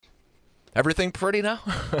Everything pretty now?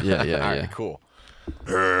 Yeah, All yeah. right, cool.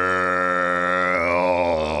 For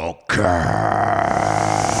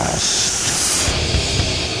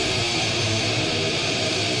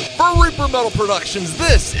Reaper Metal Productions,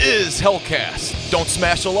 this is Hellcast. Don't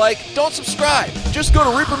smash a like, don't subscribe. Just go to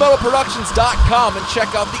ReaperMetalProductions.com and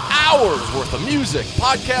check out the hours worth of music,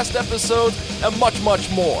 podcast episodes, and much, much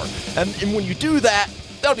more. And when you do that,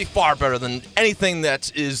 that'll be far better than anything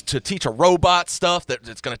that is to teach a robot stuff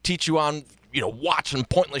that's going to teach you on, watching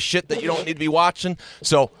pointless shit that you don't need to be watching.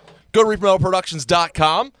 So go to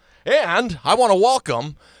ReaperMetalProductions.com, and I want to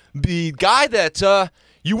welcome the guy that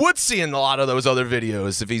you would see in a lot of those other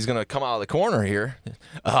videos if he's going to come out of the corner here.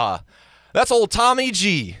 That's old Tommy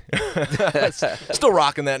G. Still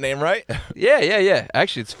rocking that name, right? Yeah.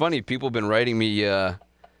 Actually, it's funny. People have been writing me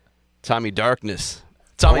Tommy Darkness.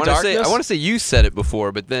 Tommy I Darkness? want to say you said it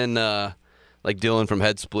before, but then like Dylan from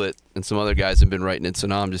Headsplit and some other guys have been writing it, so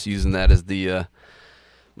now I'm just using that as the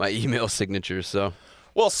my email signature. So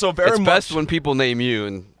Well, so very it's much. best when people name you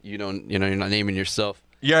and you don't, you're not naming yourself.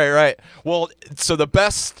 Yeah, you're right. Well, so the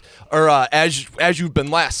best, or as you've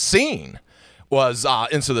been last seen, was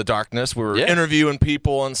Into the Darkness. We were interviewing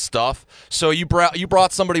people and stuff. So you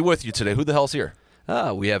brought somebody with you today. Who the hell's here?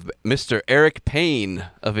 We have Mr. Eric Payne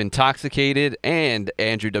of Intoxicated and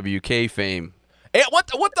Andrew WK fame. Hey, what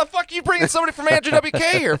the fuck are you bringing somebody from Andrew WK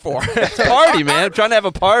here for? It's a party, man. I'm trying to have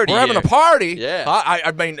a party. We're having a party. Yeah.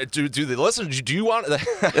 I mean, do the listeners? Do you want?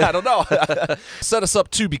 I don't know. Set us up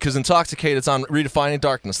too, because Intoxicated's on Redefining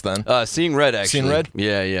Darkness. Then Seeing Red, actually. Seeing Red?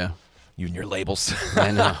 Yeah. You and your labels.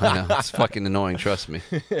 I know. It's fucking annoying, trust me.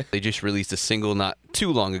 They just released a single not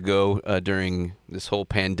too long ago during this whole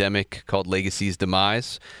pandemic called Legacy's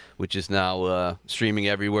Demise, which is now streaming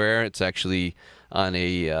everywhere. It's actually on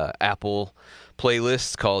a Apple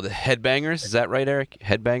playlist called Headbangers. Is that right, Eric?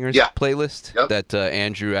 Headbangers playlist that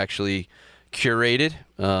Andrew actually curated.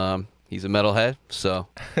 He's a metalhead, so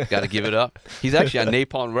got to give it up. He's actually on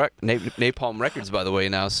Napalm Records, by the way,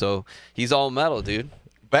 now, so he's all metal, dude.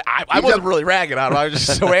 But I wasn't really ragging on him. I was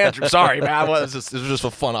just so Andrew. Sorry, man. It was just a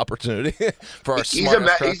fun opportunity for our He's a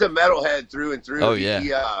metalhead through and through. Oh yeah.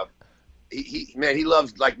 He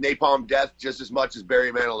loves like Napalm Death just as much as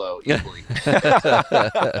Barry Manilow. Equally.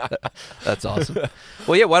 That's awesome.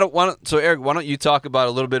 Well, yeah. So Eric, why don't you talk about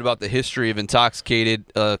a little bit about the history of Intoxicated?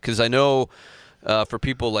 Because I know for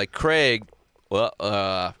people like Craig,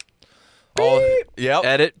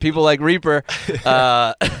 edit. People like Reaper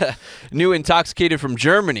knew Intoxicated from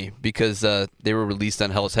Germany because they were released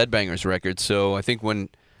on Hell's Headbangers Records. So I think when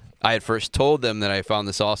I had first told them that I found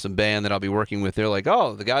this awesome band that I'll be working with, they're like,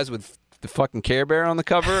 "Oh, the guys with the fucking Care Bear on the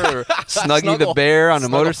cover, or Snuggy the Bear on a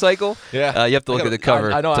motorcycle." Yeah, you have to look at the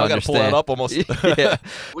cover. I know. I got to pull that up almost. Yeah.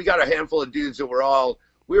 We got a handful of dudes that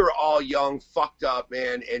we were all young, fucked up,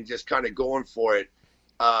 man, and just kind of going for it.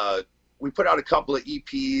 We put out a couple of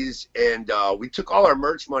EPs, and we took all our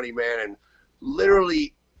merch money, man, and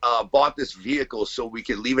literally bought this vehicle so we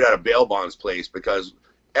could leave it at a bail bonds place because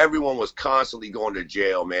everyone was constantly going to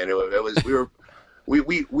jail, man.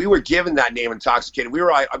 We were given that name, Intoxicated. We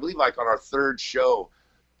were, I believe, like on our third show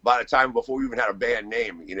by the time before we even had a band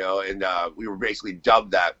name, and we were basically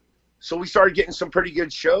dubbed that. So we started getting some pretty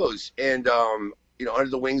good shows, and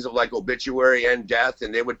under the wings of like Obituary and Death,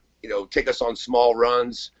 and they would take us on small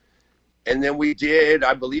runs. And then we did,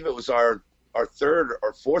 I believe it was our third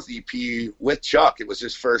or fourth EP with Chuck. It was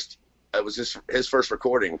his first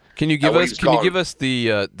recording. Can you give us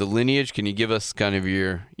the lineage? Can you give us kind of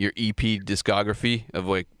your EP discography of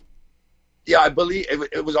like? Yeah, I believe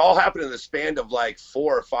it was all happening in the span of like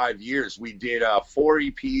 4 or 5 years. We did 4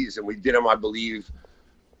 EPs, and we did them, I believe.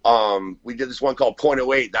 We did this one called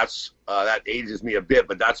 .08. That's that ages me a bit,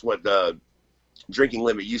 but that's what the drinking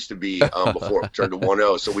limit used to be before it turned to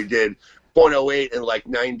 1.0. So we did .08 in like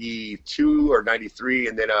 92 or 93,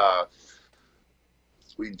 and then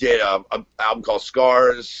we did an album called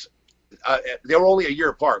Scars. They were only a year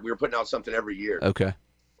apart. We were putting out something every year. Okay.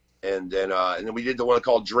 And then we did the one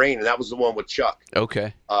called Drain, and that was the one with Chuck.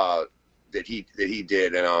 Okay. That he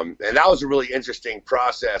did, and that was a really interesting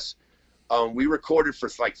process. We recorded for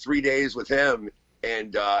like 3 days with him,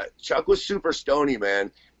 and Chuck was super stony,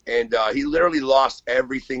 man. And he literally lost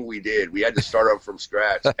everything we did. We had to start up from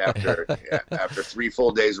scratch after 3 full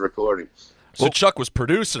days of recording. So Chuck was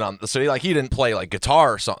producing on, so he didn't play like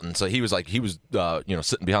guitar or something. So he was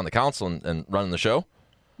sitting behind the console and running the show.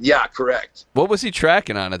 Yeah, correct. What was he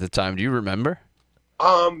tracking on at the time? Do you remember?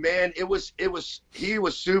 Man, he was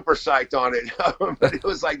super psyched on it, but it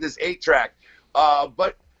was like this 8-track.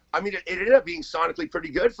 But I mean, it ended up being sonically pretty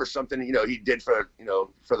good for something he did for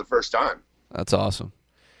the first time. That's awesome.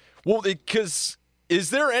 Well, because Is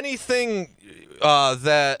there anything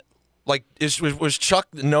that like was Chuck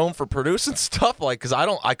known for producing stuff? Like, because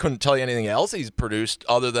I couldn't tell you anything else he's produced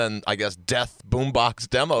other than I guess Death Boombox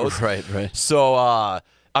demos. Right. So,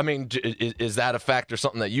 I mean, is that a fact or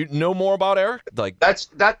something that you know more about, Eric? Like that's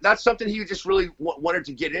something he just really wanted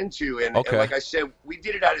to get into, and like I said, we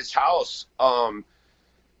did it at his house.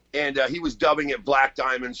 And he was dubbing it Black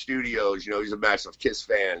Diamond Studios. You know, he's a massive Kiss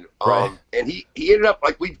fan. Right. And he ended up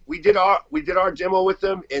like we did our demo with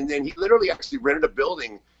him, and then he literally actually rented a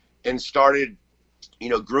building and started, you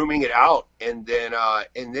know, grooming it out, and then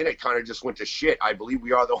it kind of just went to shit. I believe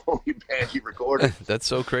we are the only band he recorded. That's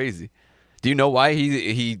so crazy. Do you know why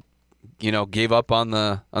he you know, gave up on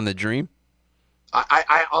the dream?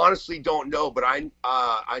 I honestly don't know, but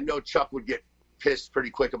I know Chuck would get pissed pretty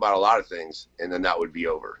quick about a lot of things, and then that would be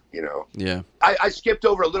over, you know. Yeah. I skipped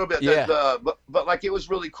over a little bit, Yeah. but like it was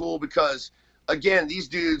really cool because again, these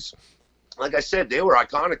dudes, like I said, they were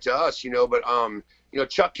iconic to us, you know. But you know,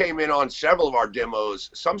 Chuck came in on several of our demos,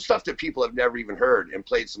 some stuff that people have never even heard, and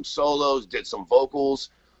played some solos, did some vocals.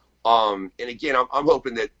 And again, I'm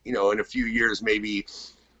hoping that, you know, in a few years, maybe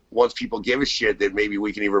once people give a shit, that maybe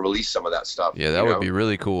we can even release some of that stuff. Yeah, that would be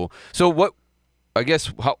really cool. So what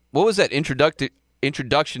was that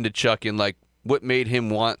introduction to Chuck, and like what made him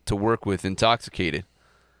want to work with Intoxicated?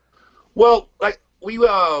 Well, like we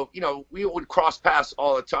you know, we would cross paths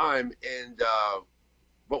all the time, and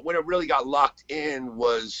but when it really got locked in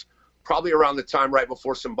was probably around the time right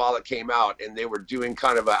before Symbolic came out, and they were doing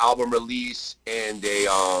kind of an album release and a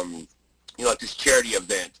you know, like this charity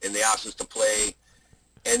event, and they asked us to play,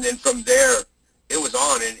 and then from there it was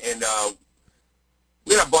on, and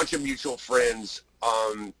we had a bunch of mutual friends,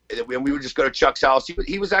 and we would just go to Chuck's house.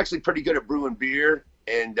 He was actually pretty good at brewing beer,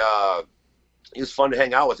 and he was fun to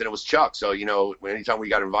hang out with, and it was Chuck. So, you know, anytime we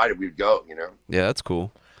got invited, we'd go, you know. Yeah, that's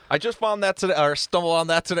cool. I just found that today, or stumbled on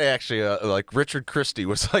that today, actually. Like Richard Christie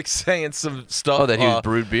was like saying some stuff. Oh, that he was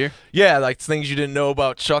brewed beer? Yeah, like things you didn't know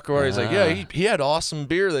about Chuck, or he's like, yeah, he had awesome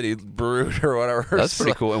beer that he brewed or whatever. That's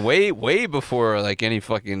pretty cool. And way before like any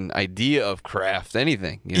fucking idea of craft,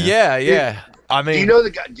 anything. You know? Yeah. I mean,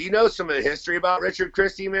 do you know some of the history about Richard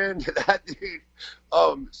Christie, man? That dude.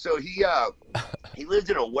 So he lived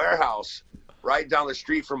in a warehouse right down the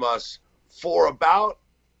street from us for about,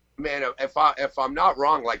 man, if I'm not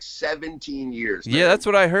wrong, like 17 years. Man. Yeah, that's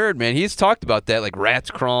what I heard, man. He's talked about that, like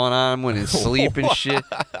rats crawling on him when he's asleep and shit.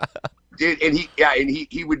 Dude, and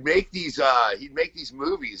he would make these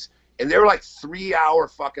movies, and they were like 3-hour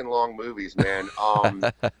fucking long movies, man.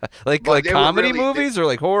 like comedy movies or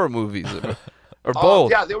like horror movies or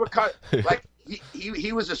both. Yeah, they were kind of like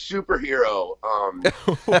he was a superhero,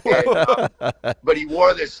 but he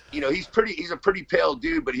wore this, you know, he's a pretty pale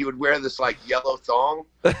dude, but he would wear this like yellow thong,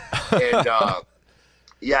 and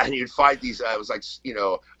and he'd fight these, it was like, you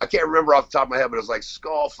know, I can't remember off the top of my head, but it was like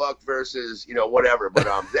Skullfuck versus, you know, whatever, but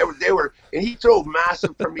they were, and he threw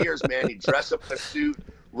massive premieres, man. He'd dress up in a suit,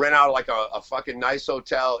 rent out like a fucking nice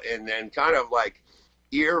hotel, and then kind of like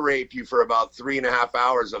ear rape you for about 3.5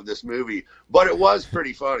 hours of this movie, but it was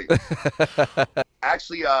pretty funny.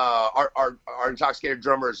 Actually, our Intoxicated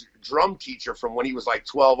drummer's drum teacher from when he was like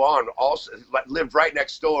 12 on also lived right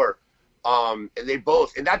next door. And they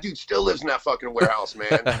both, and that dude still lives in that fucking warehouse,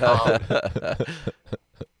 man.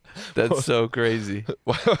 That's so crazy.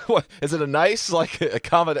 What is it? A nice like a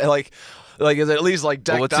comment like is it at least like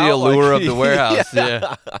decked what's out? The allure like, of the warehouse?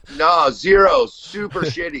 Yeah. No, zero. Super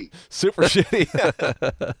shitty. Super shitty.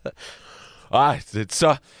 It's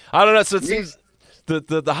I don't know. So it seems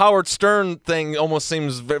the Howard Stern thing almost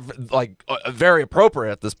seems very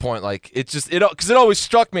appropriate at this point. Like it's just because it always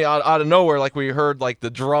struck me out of nowhere. Like we heard like the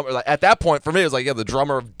drummer. Like, at that point for me it was like the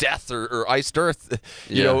drummer of Death or Iced Earth.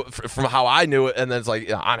 You know, from how I knew it, and then it's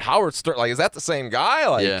like on Howard Stern. Like is that the same guy?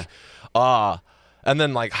 Like and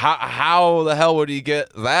then like how the hell would he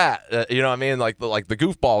get that? You know what I mean? Like the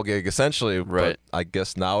goofball gig essentially. Right. But I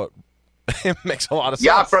guess now it makes a lot of sense.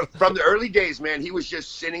 Yeah, from the early days, man, he was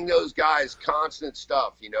just sending those guys constant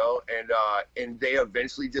stuff, you know, and they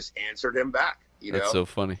eventually just answered him back. You That's know? so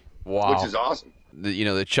funny. Wow. Which is awesome.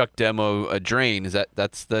 The Chuck demo, A Drain,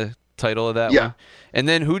 that's the title of that Yeah. one? And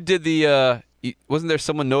then who did the wasn't there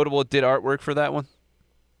someone notable that did artwork for that one?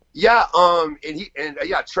 Yeah,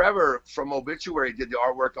 Trevor from Obituary did the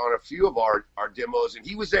artwork on a few of our demos, and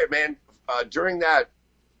he was there, man, during that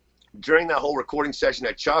whole recording session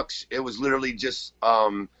at Chuck's. It was literally just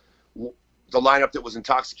the lineup that was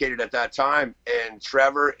Intoxicated at that time, and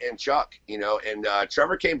Trevor and Chuck, you know, and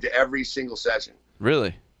Trevor came to every single session.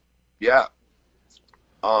 Really? Yeah.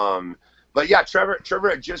 But yeah, Trevor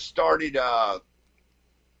had just started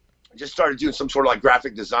just started doing some sort of like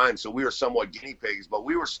graphic design. So we were somewhat guinea pigs, but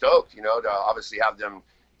we were stoked, you know, to obviously have them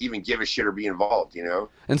even give a shit or be involved, you know?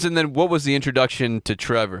 And so then what was the introduction to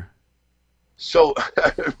Trevor? So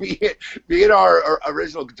me and our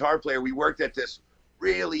original guitar player, we worked at this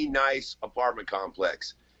really nice apartment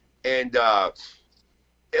complex. And that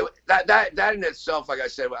in itself, like I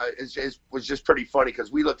said, was just pretty funny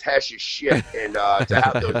because we looked hash as shit and to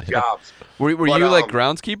have those jobs. Were you like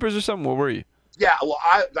groundskeepers or something? What were you? Yeah, well,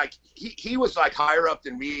 he was like higher up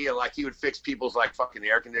than me, and like he would fix people's like fucking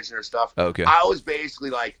air conditioner stuff. Okay. I was basically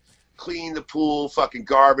like clean the pool, fucking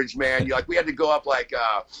garbage man. Like we had to go up like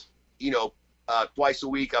twice a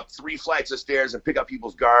week up 3 flights of stairs and pick up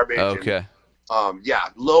people's garbage. Okay. And,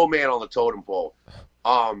 low man on the totem pole.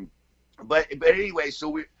 But anyway, so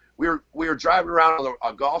we were driving around on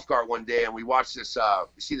a golf cart one day, and we watched this.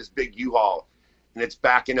 We see this big U-Haul, and it's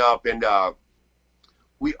backing up, and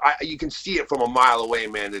you can see it from a mile away,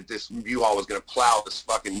 man, that this U-Haul was going to plow this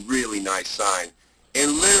fucking really nice sign.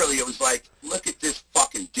 And literally, it was like, look at this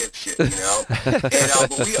fucking dipshit, you know? And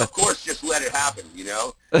but we, of course, just let it happen, you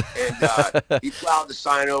know? And he plowed the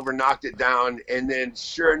sign over, knocked it down, and then,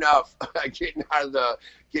 sure enough, getting out of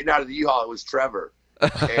the U-Haul, it was Trevor. And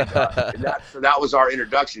that was our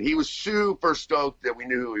introduction. He was super stoked that we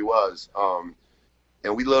knew who he was.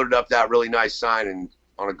 And we loaded up that really nice sign and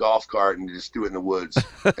on a golf cart and just threw it in the woods.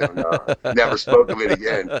 And never spoke of it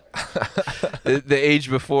again. The age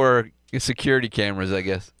before security cameras, I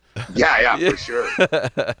guess. Yeah, for sure.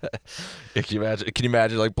 Can you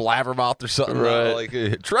imagine like Blabbermouth or something? Right.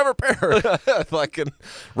 Like Trevor Pear fucking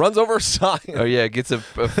runs over a sign. Oh yeah, gets a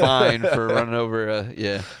fine for running over.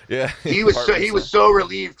 Yeah. He was so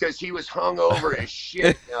relieved because he was hungover as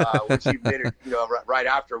shit, which he admitted, right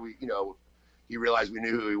after he realized we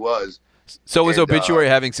knew who he was. So was Obituary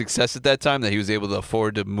having success at that time that he was able to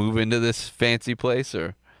afford to move into this fancy place,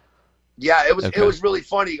 or? Yeah, it was. Okay. It was really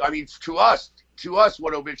funny. I mean, to us,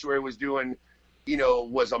 what Obituary was doing,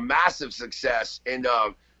 was a massive success. And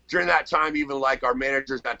during that time, even like our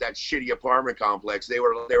managers at that shitty apartment complex, they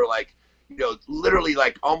were like, literally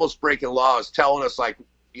like almost breaking laws, telling us like,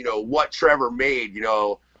 what Trevor made,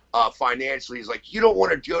 financially. He's like, you don't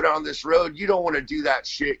want to go down this road, you don't want to do that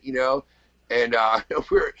shit, And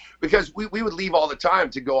because we would leave all the time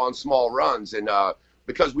to go on small runs, and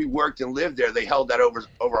because we worked and lived there, they held that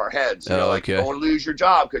over our heads. You don't want to lose your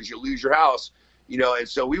job because you lose your house, And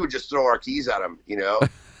so we would just throw our keys at them,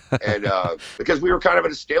 and because we were kind of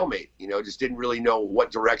at a stalemate, just didn't really know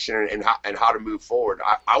what direction and how to move forward.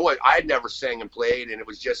 I had never sang and played, and it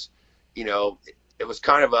was just, it was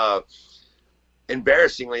kind of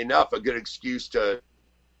embarrassingly enough, a good excuse to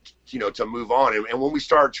move on. And when we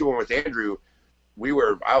started touring with Andrew,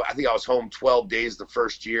 I think I was home 12 days the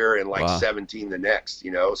first year and like 17 the next,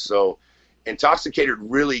 so Intoxicated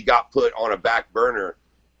really got put on a back burner,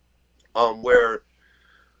 where,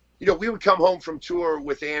 we would come home from tour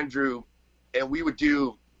with Andrew and we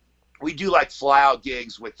do like fly out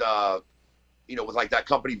gigs with, with like that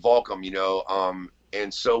company Volcom,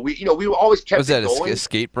 and so we always kept it going. Was that a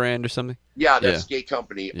skate brand or something? Yeah, that skate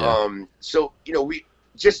company. Yeah. So, we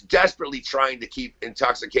just desperately trying to keep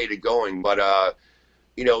Intoxicated going, but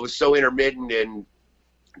it was so intermittent and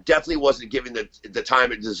definitely wasn't given the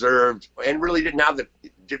time it deserved, and really didn't have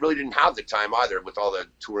the time either with all the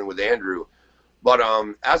touring with Andrew. But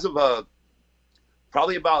as of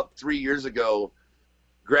probably about 3 years ago,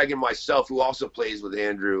 Greg and myself, who also plays with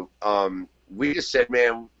Andrew, we just said,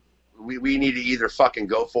 man, we need to either fucking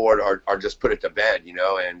go for it or just put it to bed,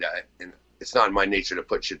 and it's not in my nature to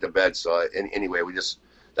put shit to bed. So anyway,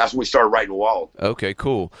 that's when we started writing Wild. Okay,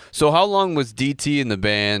 cool. So how long was DT in the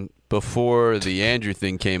band before the Andrew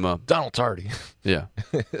thing came up? Donald Tardy. Yeah.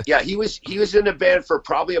 Yeah, he was in the band for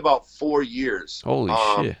probably about 4 years. Holy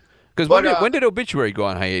shit. Because when did Obituary go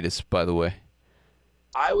on hiatus, by the way?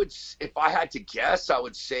 If I had to guess, I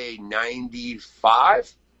would say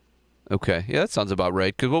 95. Okay. Yeah, that sounds about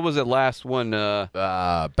right. Because what was the last one?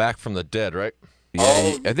 Back from the Dead, right?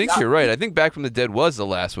 Yeah, I think you're right. I think Back from the Dead was the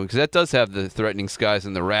last one, because that does have the Threatening Skies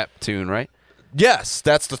and the rap tune, right? Yes,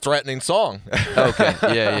 that's the threatening song. Okay.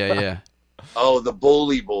 Yeah. Oh, the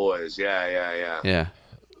Bully Boys. Yeah. Yeah.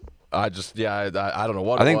 I don't know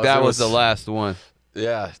what. I think that was the last one.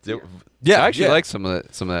 Yeah. I actually like some of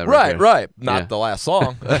that. Right. Not the last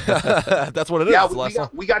song. That's what it is. Yeah,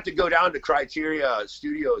 we got to go down to Criteria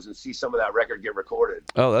Studios and see some of that record get recorded.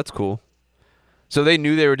 Oh, that's cool. So they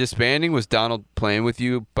knew they were disbanding. Was Donald playing with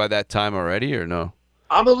you by that time already, or no?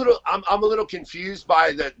 I'm a little confused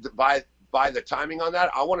by the timing on that.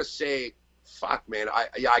 I want to say fuck, man.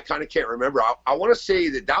 I kind of can't remember. I want to say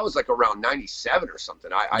that was like around 97 or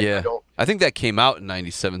something. I don't. I think that came out in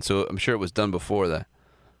 97, so I'm sure it was done before that.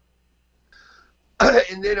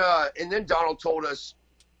 And then Donald told us,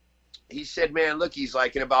 he said, man, look, he's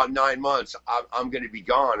like, in about 9 months, I'm going to be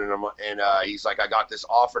gone. And he's like, I got this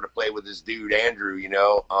offer to play with this dude, Andrew,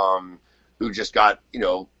 who just got,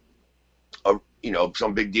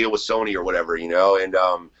 some big deal with Sony or whatever, and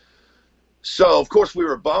so of course we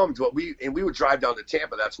were bummed, but we would drive down to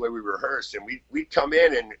Tampa. That's where we rehearsed, and we'd come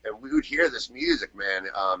in and we would hear this music, man,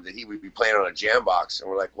 that he would be playing on a jam box, and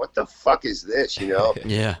we're like, what the fuck is this,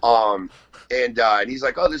 Yeah. And he's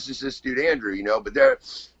like, oh, this is this dude Andrew, but there,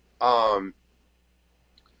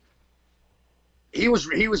 he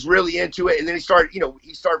was really into it, and then he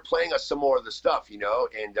started playing us some more of the stuff,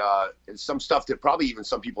 and some stuff that probably even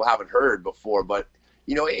some people haven't heard before, but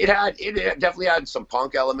it definitely had some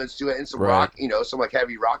punk elements to it and some rock, some like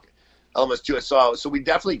heavy rock elements to it. So we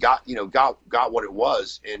definitely got what it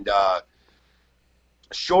was. And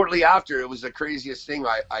shortly after, it was the craziest thing.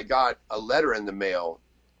 I got a letter in the mail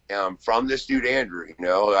from this dude Andrew,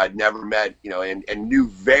 I'd never met, and knew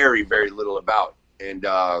very, very little about. And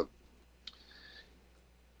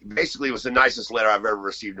basically it was the nicest letter I've ever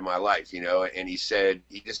received in my life, and he said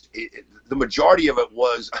the majority of it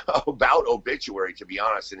was about Obituary, to be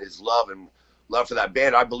honest, and his love for that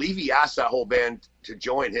band. I believe he asked that whole band to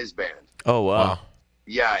join his band. Oh, wow.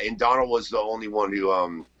 Yeah. And Donald was the only one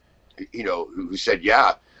who, who said,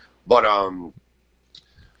 yeah. But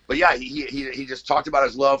yeah, he just talked about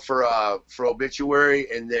his love for Obituary,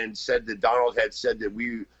 and then said that Donald had said that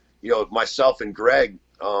we, myself and Greg,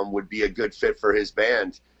 would be a good fit for his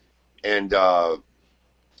band. And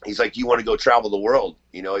he's like, you want to go travel the world?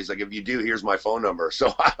 He's like, if you do, here's my phone number. So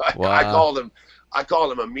wow. I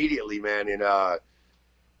called him immediately, man. And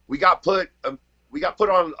we got put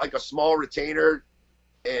on like a small retainer,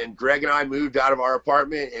 and Greg and I moved out of our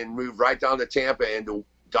apartment and moved right down to Tampa into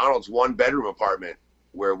Donald's 1-bedroom apartment,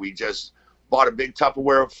 where we just bought a big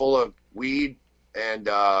Tupperware full of weed, and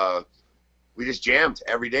we just jammed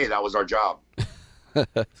every day. That was our job.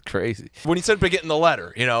 That's crazy. When he said getting the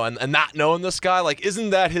letter, and not knowing this guy, like,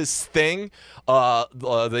 isn't that his thing?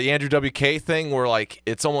 The Andrew WK thing, where like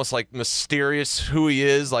it's almost like mysterious who he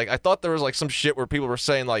is. Like, I thought there was like some shit where people were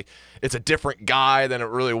saying like it's a different guy than it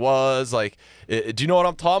really was. Like, do you know what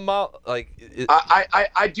I'm talking about? Like,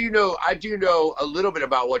 I do know a little bit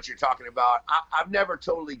about what you're talking about. I've never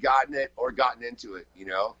totally gotten it or gotten into it,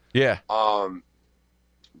 Yeah.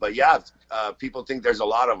 But yeah, people think there's a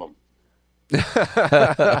lot of them.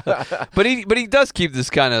 but he does keep this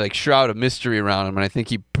kind of like shroud of mystery around him, and I think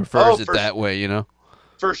he prefers it that way,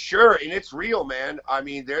 For sure, and it's real, man. I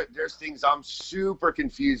mean, there's things I'm super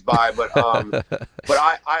confused by, but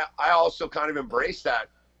I also kind of embrace that.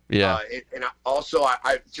 Yeah. And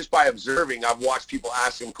I just by observing, I've watched people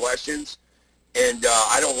ask him questions, and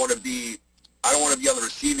I don't want to be on the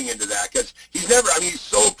receiving end of that, because he's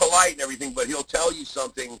so polite and everything, but he'll tell you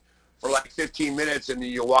something for like 15 minutes, and then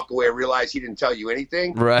you'll walk away and realize he didn't tell you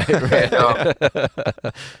anything. Right. And,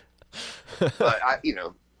 but I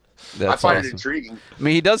That's find awesome. it intriguing. I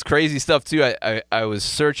mean, he does crazy stuff too. I was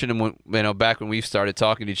searching him back when we started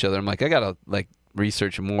talking to each other. I'm like, I gotta like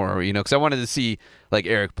research him more, because I wanted to see like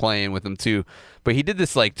Eric playing with him too. But he did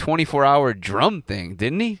this like 24-hour drum thing,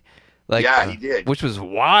 didn't he? Like, yeah, he did. Which was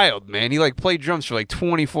wild, man. He like played drums for like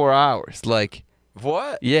 24 hours. Like,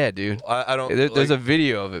 what? Yeah, dude. I don't. There's a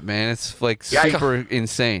video of it, man. It's like super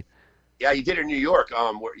insane. Yeah, he did it in New York.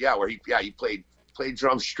 Where he played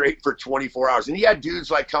drums straight for 24 hours, and he had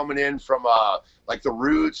dudes like coming in from like the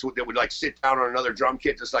Roots that would like sit down on another drum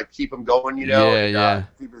kit, just like keep him going,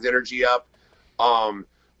 keep his energy up.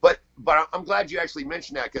 But I'm glad you actually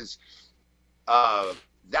mentioned that, because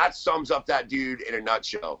that sums up that dude in a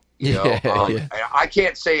nutshell. I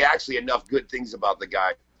can't say actually enough good things about the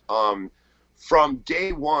guy. From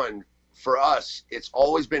day one, for us, it's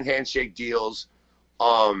always been handshake deals.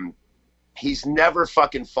 He's never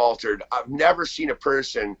fucking faltered. I've never seen a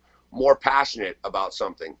person more passionate about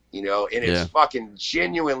something, and it's fucking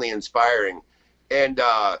genuinely inspiring. And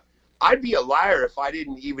I'd be a liar if I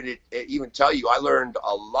didn't even tell you I learned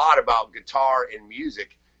a lot about guitar and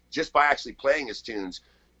music just by actually playing his tunes.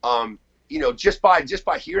 Just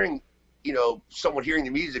by hearing, someone hearing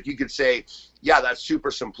the music, you could say, yeah, that's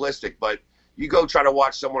super simplistic, but you go try to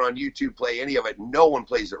watch someone on YouTube play any of it, no one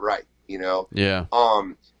plays it right, Yeah.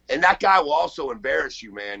 And that guy will also embarrass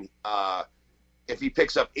you, man. If he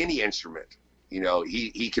picks up any instrument,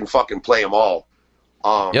 he can fucking play them all.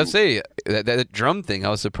 I'll say that drum thing, I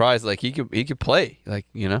was surprised. Like he could play, like,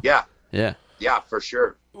 Yeah. Yeah. Yeah, for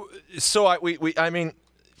sure. So I mean,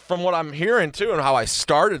 from what I'm hearing too, and how I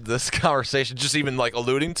started this conversation, just even like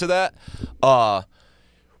alluding to that,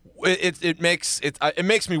 it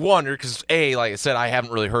makes me wonder because like I said, I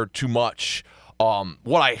haven't really heard too much.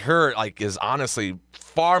 What I heard like is honestly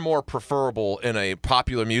far more preferable in a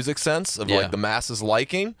popular music sense of like the masses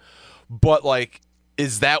liking, but like,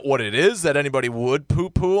 is that what it is that anybody would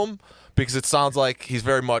poo-poo him? Because it sounds like he's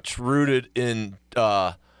very much rooted in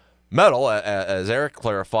metal, as Eric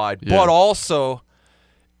clarified, but also,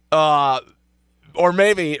 or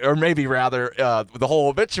maybe rather, the whole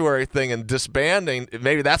Obituary thing and disbanding.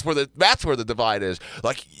 Maybe that's where the divide is.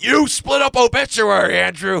 Like, you split up Obituary,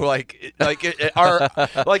 Andrew. Like, is I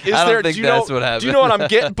there? don't think that's what happened. Do you know what I'm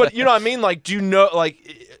getting? But you know what I mean? Like, do you know? Like,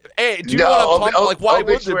 hey, do you know what I'm talking? Like, why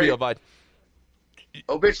would there be a divide?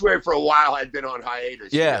 Obituary for a while had been on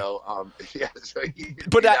hiatus. Yeah. You know? So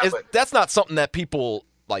but that's not something that people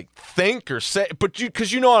like think or say. But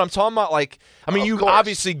because you know what I'm talking about. Like, I mean, you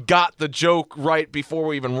obviously got the joke right before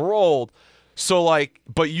we even rolled. So like,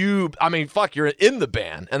 but fuck, you're in the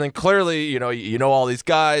band, and then clearly, you know all these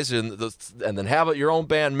guys, and then have your own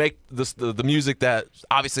band, make the music that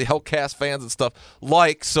obviously Hellcast fans and stuff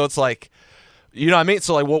like. So it's like. You know what I mean?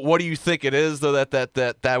 So like, what do you think it is though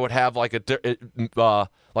that would have like a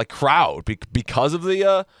like crowd because of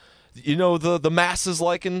the the masses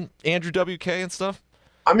liking Andrew WK and stuff?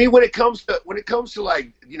 I mean, when it comes to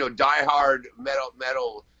like diehard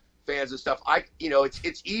metal fans and stuff,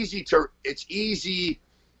 it's easy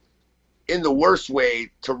in the worst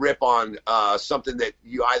way to rip on something that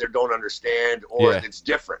you either don't understand or it's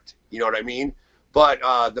different. You know what I mean? But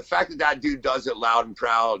the fact that dude does it loud and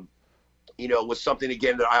proud. Was something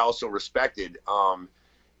again that I also respected.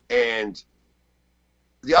 And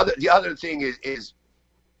the other thing is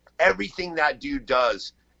everything that dude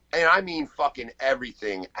does, and I mean fucking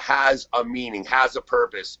everything, has a meaning, has a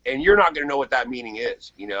purpose, and you're not gonna know what that meaning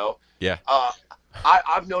is. Yeah.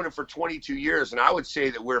 I've known him for 22 years, and I would say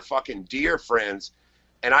that we're fucking dear friends.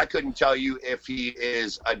 And I couldn't tell you if he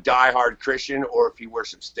is a diehard Christian or if he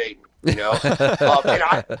worships Satan, and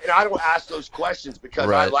I don't ask those questions because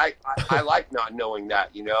I like not knowing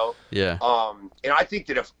that, Yeah. And I think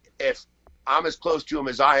that if I'm as close to him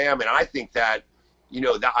as I am, and I think that,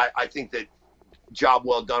 I think that job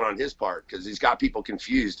well done on his part because he's got people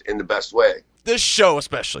confused in the best way. This show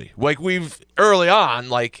especially, like we've early on,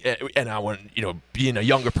 like, and I went, being a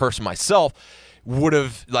younger person myself, would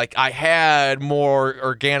have like I had more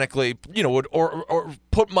organically, would or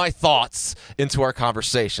put my thoughts into our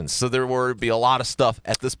conversations. So there would be a lot of stuff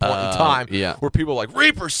at this point in time where people are like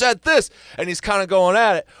Reaper said this, and he's kind of going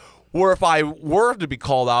at it. Where if I were to be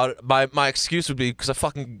called out, my excuse would be because I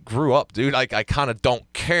fucking grew up, dude. Like I kind of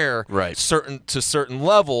don't care, certain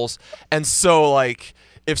levels, and so like.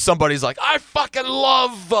 If somebody's like, I fucking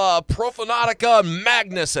love Profanatica and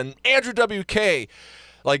Magnus and Andrew WK,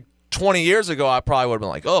 like 20 years ago, I probably would have been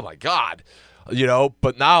like, oh my God,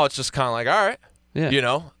 but now it's just kind of like, all right,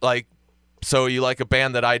 like, so you like a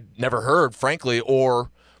band that I'd never heard, frankly,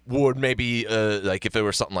 or would maybe, like if it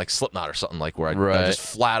were something like Slipknot or something like where I just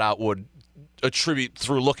flat out would attribute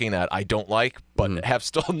through looking at, I don't like, but have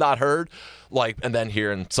still not heard, like, and then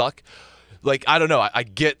hear and suck. Like, I don't know. I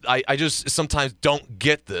just sometimes don't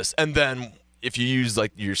get this. And then if you use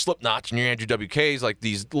like your Slipknots and your Andrew WKs, like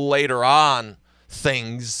these later on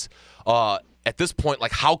things, at this point,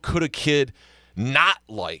 like how could a kid not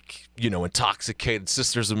like, Intoxicated,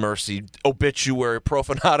 Sisters of Mercy, Obituary,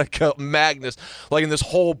 Profanatica, Magnus, like in this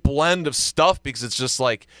whole blend of stuff because it's just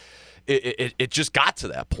like, it just got to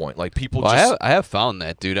that point. Like people I have found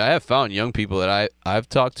that, dude. I have found young people that I've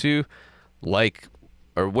talked to like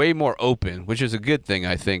are way more open, which is a good thing,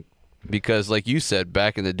 I think, because like you said,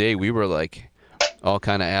 back in the day, we were like all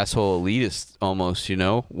kind of asshole elitists almost,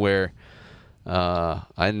 where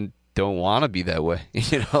I don't want to be that way,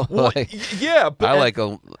 Well, yeah, but I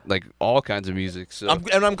like all kinds of music. So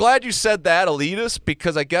I'm glad you said that, elitist,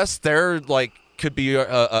 because I guess there like could be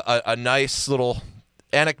a nice little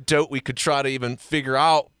anecdote we could try to even figure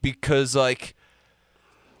out because like.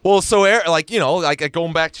 Well, so Eric, like like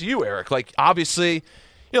going back to you, Eric, like obviously,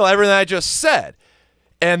 everything I just said,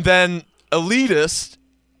 and then elitist,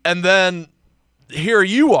 and then here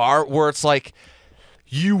you are, where it's like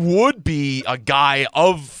you would be a guy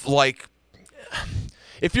of like,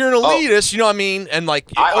 if you're an elitist, you know what I mean, and like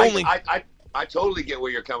I totally get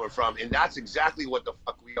where you're coming from, and that's exactly what the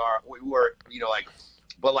fuck we are. We were,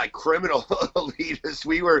 but like criminal elitists,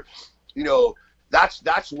 we were,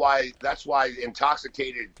 That's why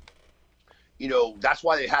Intoxicated, that's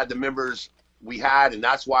why they had the members we had, and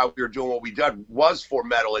that's why we were doing what we did was for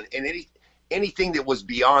metal. And anything that was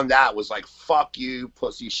beyond that was like, fuck you,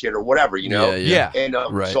 pussy shit, or whatever, you know? Yeah. And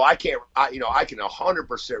Right. so I can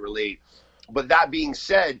 100% relate. But that being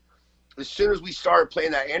said, as soon as we started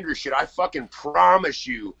playing that Andrew shit, I fucking promise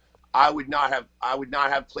you, I would not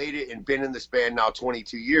have played it and been in this band now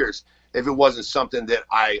 22 years if it wasn't something that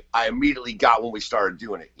I immediately got when we started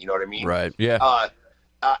doing it. You know what I mean? Right. Yeah.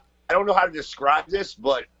 I don't know how to describe this,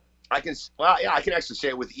 but I can actually say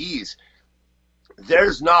it with ease.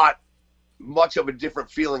 There's not much of a different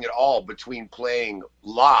feeling at all between playing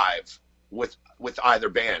live with either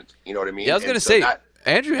band. You know what I mean? Yeah, I was And gonna so say that-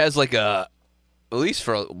 Andrew has like at least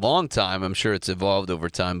for a long time, I'm sure it's evolved over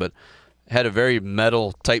time, but had a very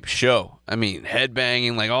metal type show. I mean,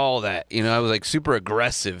 headbanging, like all that. You know, I was like super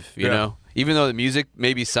aggressive. You Yeah. know, even though the music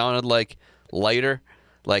maybe sounded like lighter,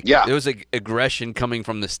 like Yeah. there was like aggression coming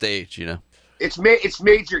from the stage. You know. it's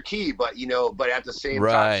major key, but at the same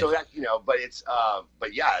Right. time, so that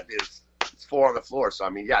but yeah, it's 4 on the floor. So I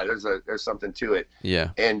mean, yeah, there's something to it. Yeah.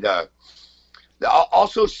 And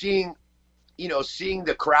also seeing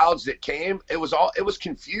the crowds that came, it was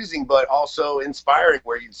confusing, but also inspiring,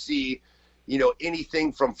 where you'd see,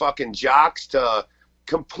 anything from fucking jocks to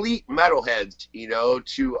complete metalheads,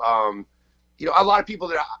 to a lot of people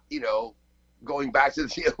that going back to the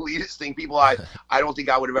elitist thing, people I don't think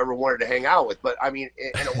I would have ever wanted to hang out with. But I mean,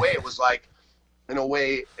 in a way, it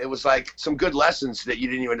was like some good lessons that you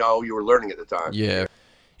didn't even know you were learning at the time. Yeah.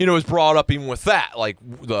 It was brought up even with that, like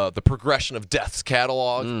the progression of Death's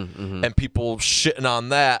catalog and people shitting on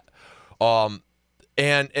that. And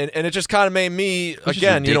it just kind of made me, Which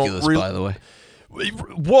again, is ridiculous, by the way.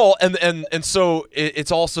 Well, and so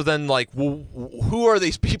it's also then like, well, who are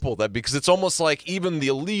these people that, because it's almost like even the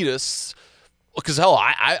elitists, because hell,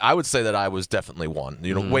 I would say that I was definitely one,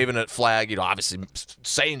 waving a flag, obviously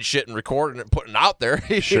saying shit and recording it, putting it out there,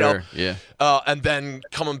 Sure. Yeah. and then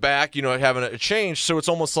coming back, having a change. So it's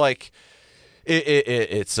almost like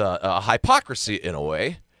it's a hypocrisy in a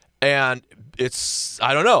way. And it's,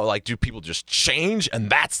 I don't know, like, do people just change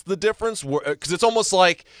and that's the difference? Because it's almost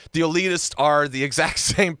like the elitists are the exact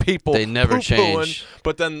same people. They never change.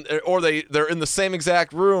 But then, or they're in the same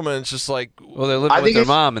exact room and it's just like, Well, they're living I with think their it's-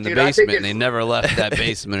 mom in the dude, I think basement, and it's- they never left that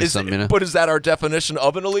basement or something. but is that our definition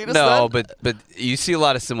of an elitist No, then? but you see a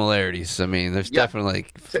lot of similarities. I mean, there's Yeah. definitely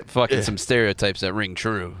like fucking some stereotypes that ring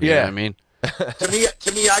true. You know Yeah. what I mean?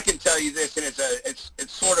 to me, I can tell you this, and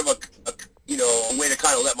it's sort of a way to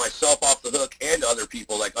kind of let myself off the hook and other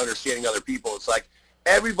people, like understanding other people. It's like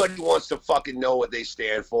everybody wants to fucking know what they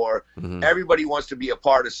stand for. Mm-hmm. Everybody wants to be a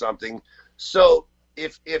part of something. So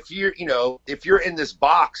if you're in this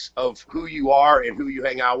box of who you are and who you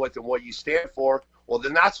hang out with and what you stand for, well,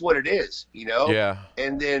 then that's what it is, Yeah.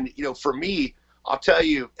 And then, for me, I'll tell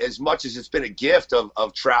you, as much as it's been a gift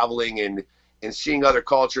of traveling and seeing other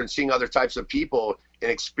culture and seeing other types of people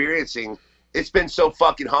and experiencing, it's been so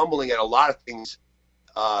fucking humbling at a lot of things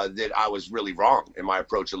that I was really wrong in my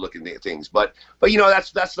approach of looking at things. But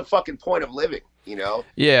that's the fucking point of living,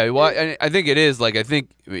 Yeah, well, I think it is. Like,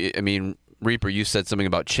 I mean, Reaper, you said something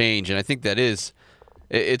about change, and I think that is,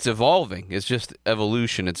 it's evolving. It's just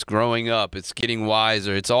evolution. It's growing up. It's getting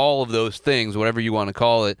wiser. It's all of those things, whatever you want to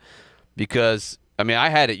call it. Because, I mean, I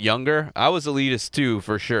had it younger. I was elitist too,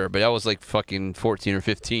 for sure, but I was like fucking 14 or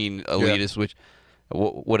 15 elitist, which,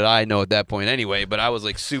 what did I know at that point anyway? But I was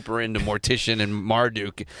like super into Mortician and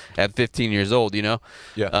Marduk at 15 years old, Yeah.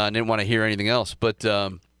 and didn't want to hear anything else. But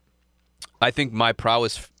I think my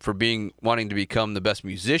prowess for wanting to become the best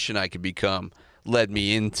musician I could become led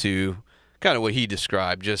me into kind of what he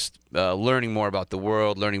described, just learning more about the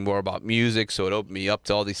world, learning more about music. So it opened me up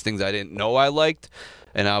to all these things I didn't know I liked,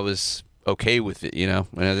 and I was okay with it, And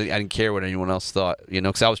I didn't care what anyone else thought,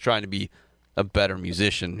 because I was trying to be a better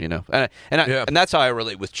musician, and that's how I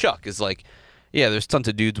relate with Chuck. Is like, yeah, there's tons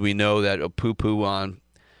of dudes we know that poo-poo on,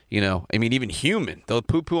 I mean, even Human, they'll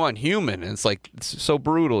poo-poo on Human, and it's like, it's so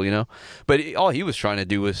brutal, But all he was trying to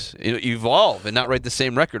do was evolve and not write the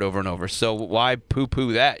same record over and over. So why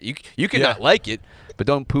poo-poo that? You can not like it, but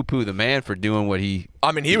don't poo-poo the man for doing what he.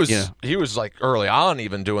 I mean, he was like early on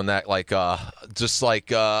even doing that, like just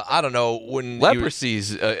like I don't know, when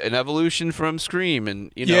Leprosy's an evolution from Scream,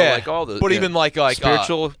 and like all the. But even like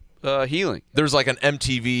spiritual healing. There's like an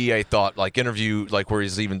MTV, I thought, like interview, like where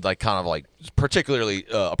he's even like kind of like particularly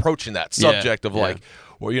approaching that subject of like,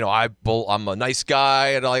 Or, I'm a nice guy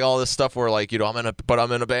and like all this stuff where like, I'm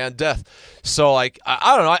in a band Death. So like,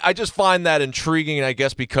 I don't know. I just find that intriguing, and I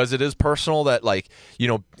guess because it is personal that like,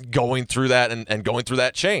 going through that and going through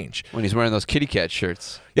that change. When he's wearing those kitty cat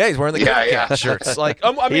shirts. Yeah, he's wearing the kitty cat shirts. Like,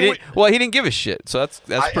 he didn't give a shit. So that's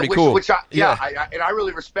pretty cool. I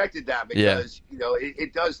really respected that because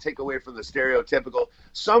it does take away from the stereotypical.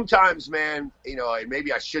 Sometimes, man, and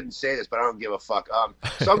maybe I shouldn't say this, but I don't give a fuck.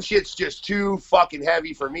 Some shit's just too fucking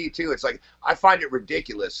heavy for me too. It's like I find it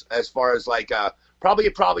ridiculous as far as like probably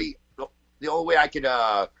the only way I could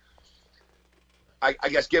I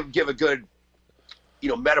guess give a good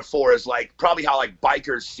metaphor is like probably how like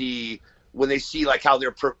bikers see when they see like how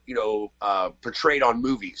they're portrayed on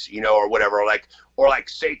movies, or whatever, or like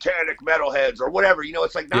satanic metalheads or whatever.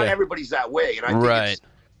 It's like not everybody's that way, and I think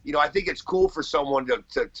I think it's cool for someone to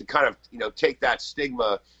kind of take that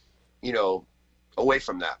stigma away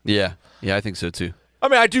from that. Yeah, I think so too. I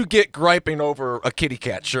mean, I do get griping over a kitty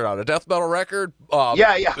cat shirt on a death metal record.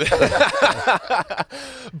 Yeah.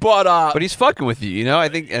 But he's fucking with you, I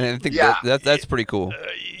think that's pretty cool.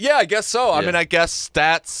 Yeah, I guess so. I mean, I guess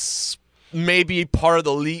that's maybe part of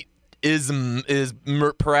the elitism is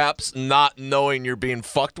perhaps not knowing you're being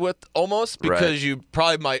fucked with almost, because you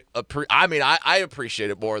probably might I appreciate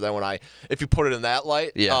it more than if you put it in that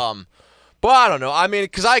light. Yeah. But I don't know. I mean,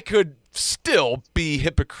 because I could still be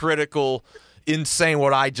hypocritical in saying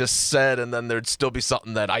what I just said, and then there'd still be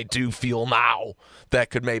something that I do feel now that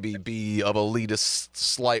could maybe be of elitist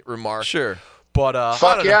slight remark. Sure. But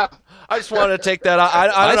fuck yeah. I just wanted to take that out. I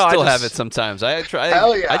don't know. I still have it sometimes. I try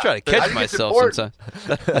to catch myself sometimes.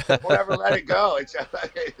 Don't ever let it go. I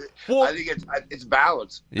think it's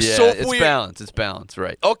balance. Yeah, so it's balance. It's balance,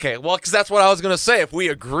 right? Okay, well, because that's what I was gonna say. If we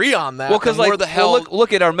agree on that, because where the hell?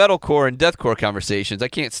 Look at our metalcore and deathcore conversations. I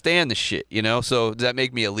can't stand the shit, So does that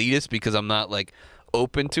make me elitist because I'm not like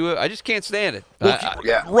open to it? I just can't stand it.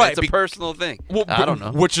 Right. It's a personal thing. Well, I don't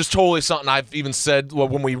know. Which is totally something I've even said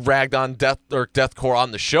when we ragged on deathcore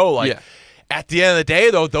on the show. Like, at the end of the day,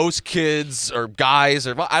 though, those kids or guys,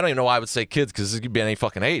 or I don't even know why I would say kids because it could be any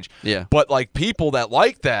fucking age. Yeah. But like people that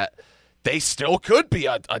like that, they still could be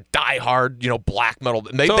a diehard, black metal.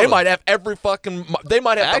 They might have every fucking. They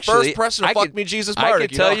might have the first person to fuck me, Jesus Martyr. I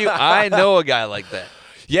can tell you, I know a guy like that.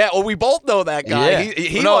 Yeah, well, we both know that guy.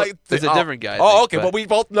 Yeah. There's a different guy. Okay, but we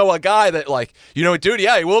both know a guy that, like, dude,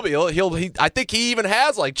 yeah, he will be. I think he even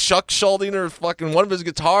has, like, Chuck Schuldiner or fucking one of his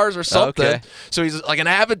guitars or something. Okay. So he's, like, an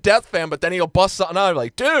avid Death fan, but then he'll bust something out. I'm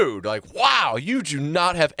like, dude, like, wow, you do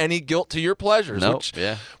not have any guilt to your pleasures. Nope.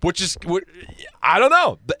 Which is, I don't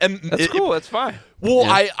know. And that's cool. That's fine. Well,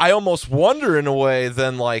 I almost wonder in a way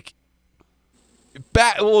then, like,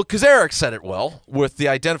 because Eric said it well with the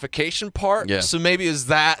identification part. Yeah. So maybe is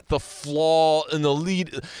that the flaw in the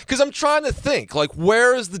lead? Because I'm trying to think, like,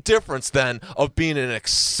 where is the difference then of being an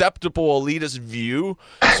acceptable elitist view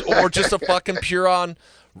or just a fucking pure-on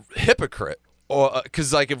hypocrite? Or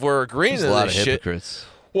because, like, if we're agreeing There's to a lot this of shit, hypocrites.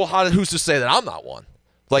 well, who's to say that I'm not one?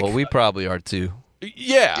 Like, well, we probably are too.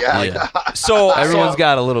 Yeah. So everyone's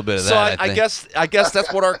got a little bit of that. I guess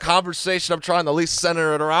that's what our conversation. I'm trying to at least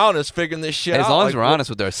center it around is figuring this shit out. As long as we're honest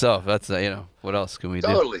with ourselves, that's what else can we do?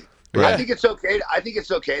 Totally. Yeah. I think it's okay. I think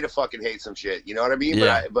it's okay to fucking hate some shit. You know what I mean?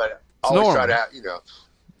 Yeah. But I always try to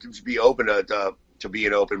to be open to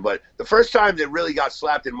being open. But the first time that really got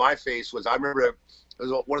slapped in my face was I remember it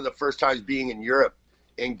was one of the first times being in Europe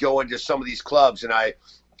and going to some of these clubs, and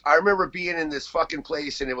I remember being in this fucking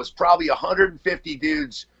place, and it was probably 150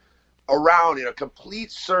 dudes around in a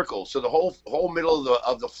complete circle. So the whole middle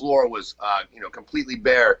of the floor was, completely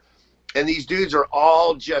bare. And these dudes are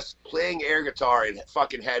all just playing air guitar and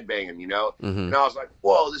fucking headbanging, Mm-hmm. And I was like,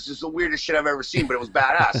 whoa, this is the weirdest shit I've ever seen, but it was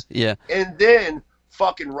badass. Yeah. And then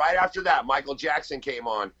fucking right after that, Michael Jackson came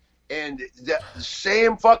on, and the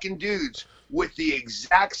same fucking dudes with the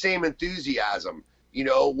exact same enthusiasm,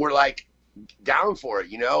 were like, down for it,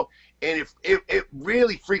 and it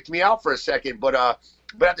really freaked me out for a second, but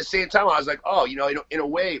at the same time I was like, oh, in a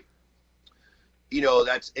way,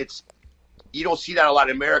 it's you don't see that a lot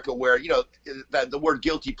in America where that the word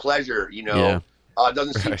guilty pleasure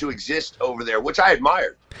doesn't seem to exist over there, which I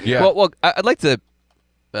admired. Yeah. Well, I'd like to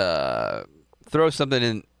throw something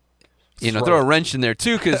in, throw a wrench in there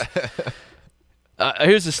too, because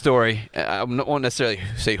here's the story. I won't necessarily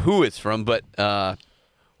say who it's from, but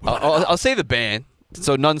I'll say the band.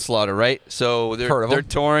 So Nunslaughter, right? So they're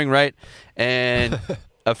touring, right? And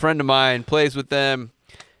a friend of mine plays with them,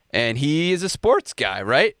 and he is a sports guy,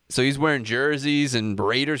 right? So he's wearing jerseys and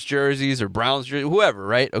Raiders jerseys or Browns jerseys, whoever,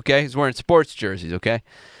 right? Okay, he's wearing sports jerseys, okay?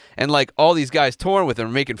 And like all these guys touring with him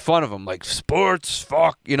are making fun of him, like sports,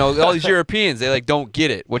 fuck, all these Europeans, they like don't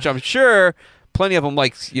get it, which I'm sure plenty of them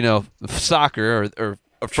like, soccer or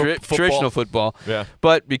traditional football. Yeah.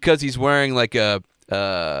 But because he's wearing like a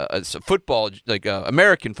football, like a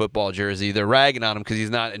American football jersey, they're ragging on him because he's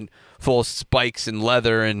not in full spikes and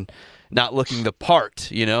leather and not looking the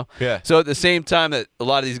part, Yeah. So at the same time that a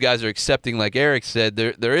lot of these guys are accepting, like Eric said,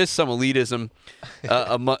 there is some elitism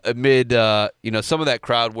amid some of that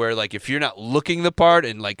crowd where like if you're not looking the part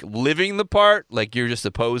and like living the part, like you're just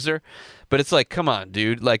a poser. But it's like, come on,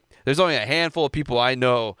 dude. Like, there's only a handful of people I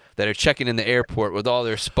know that are checking in the airport with all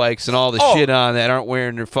their spikes and all the shit on that aren't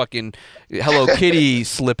wearing their fucking Hello Kitty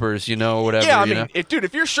slippers, or whatever. Yeah, I mean,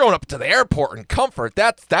 if you're showing up to the airport in comfort,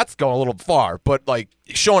 that's going a little far. But like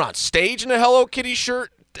showing on stage in a Hello Kitty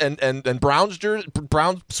shirt and brown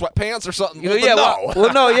sweatpants or something.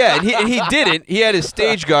 No. Yeah, and he didn't. He had his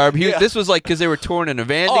stage garb. This was like because they were touring in a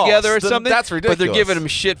van together or something. That's ridiculous. But they're giving him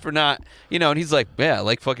shit for not, and he's like, yeah, I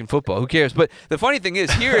like fucking football. Who cares? But the funny thing is,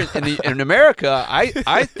 here in America,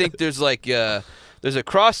 I think there's like there's a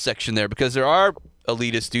cross section there because there are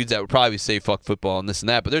elitist dudes that would probably say fuck football and this and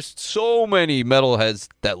that. But there's so many metalheads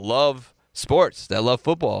that love sports, that love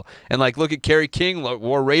football, and like look at Kerry King,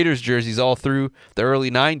 wore Raiders jerseys all through the early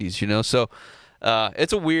 '90s, so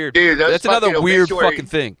it's a weird. Dude, that's another weird fucking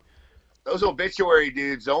thing. Those obituary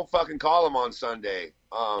dudes, don't fucking call them on Sunday.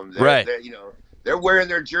 Right. They're wearing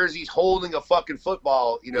their jerseys, holding a fucking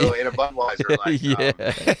football, in a Budweiser. Like,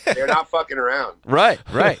 Yeah. They're not fucking around. Right.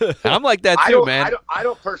 I'm like that too, man. I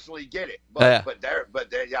don't personally get it, but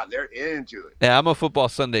they're into it. Yeah, I'm a football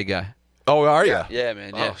Sunday guy. Oh, are you? Yeah,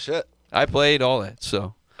 man. Yeah. Oh shit. I played all that,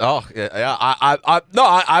 so. Oh yeah.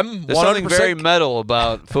 I'm There's 100% something very metal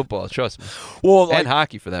about football. Trust me. well, And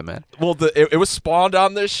hockey, for that matter. Well, it was spawned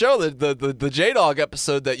on this show, the J-Dog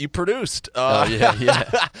episode that you produced.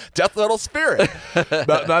 Yeah. Death Metal Spirit.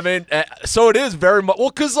 But, I mean, so it is very much. Well,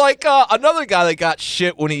 because like another guy that got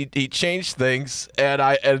shit when he changed things, and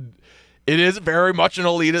it is very much an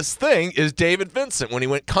elitist thing, is David Vincent when he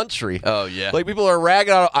went country. Oh, yeah. Like people are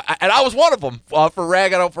ragging out, and I was one of them for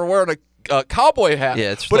ragging out for wearing a cowboy hat.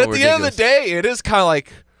 Yeah, it's but so at the end of ridiculous. the day, it is kind of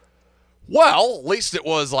like, well, at least it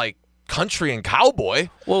was like country and cowboy.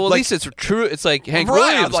 Well, at Like, least it's true. It's like Hank Right,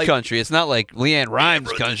 Williams like- country. It's not like Leanne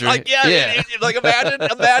Rimes country. Like like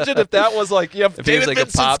imagine if that was like you have If he was David like a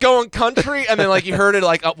Vincent's pop- going country, and then like you heard it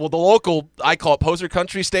like the local, I call it Poser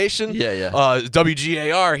Country Station. Yeah.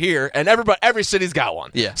 WGAR here, and every city's got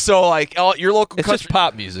one. Yeah. So like your local It's country. just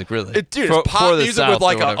pop music, really. Dude, For- it's for pop the music South with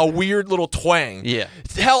like or a whatever. weird little twang. Yeah.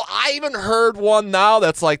 Hell, I even heard one now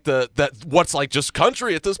that's like what's like just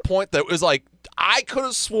country at this point that was like, I could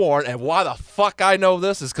have sworn, and why the fuck I know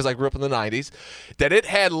this is because I grew up in the 90s, that it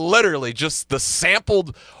had literally just the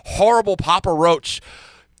sampled horrible Papa Roach,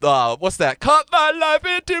 what's that? Cut my life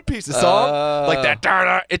into pieces song. Like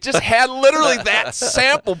that. It just had literally that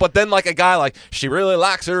sample, but then like a guy like, she really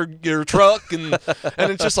likes her truck, and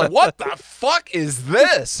it's just like, what the fuck is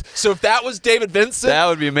this? So if that was David Vincent, That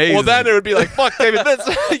would be amazing. well, then it would be like, fuck David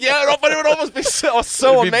Vincent. Yeah, but it would almost be so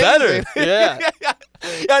It'd be amazing. better. Yeah. yeah,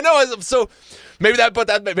 I know. So maybe that's No,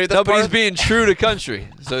 but part he's of- being true to country.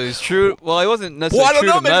 So he's true. Well, he wasn't Well, necessarily I don't true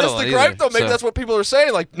know. to Maybe metal that's the either, gripe, though. Maybe so. that's what people are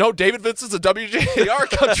saying. Like, no, David Vincent's a WJR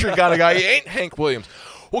country kind of guy. He ain't Hank Williams.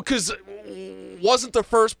 Well, because wasn't the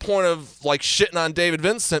first point of like shitting on David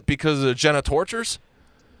Vincent because of Jenna Tortures?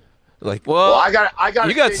 Like, Well, Well, I got.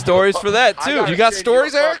 you got stories for that, too. You got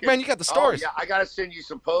stories, Eric? Man, you got the stories. Oh, yeah, I gotta send you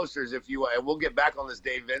some posters if you. And we'll get back on this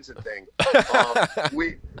Dave Vincent thing.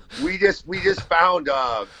 We just found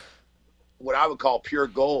what I would call pure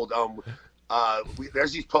gold.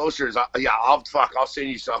 There's these posters. I'll send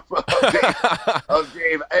you some of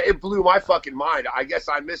Dave. It blew my fucking mind. I guess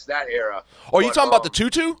I missed that era. Oh, are you But, talking about the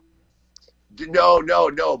tutu?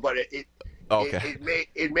 No, but it Okay.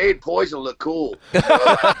 it made Poison look cool.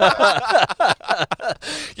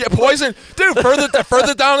 Yeah, Poison, dude.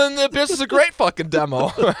 Further down in the abyss is a great fucking demo.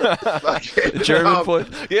 German foot.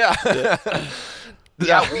 Yeah.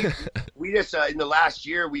 Yeah, we just in the last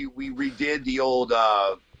year we redid the old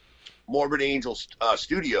Morbid Angel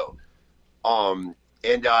studio, and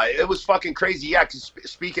it was fucking crazy. Yeah, 'cause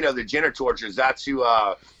speaking of the Jenner Tortures, that's who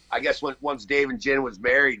I guess once Dave and Jen was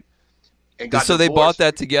married and got So they divorced. bought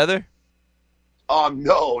that together?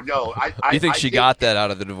 No. You think she got that out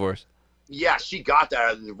of the divorce? Yeah, she got that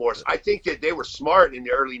out of the divorce. I think that they were smart in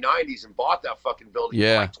the early '90s and bought that fucking building for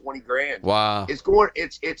Yeah. like $20,000. Wow. It's going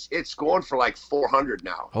for like $400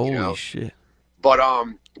 now. Holy shit.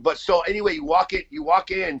 But so anyway, you walk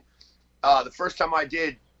in. The first time I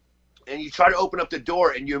did, and you try to open up the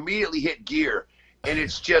door, and you immediately hit gear, and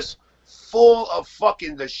it's just full of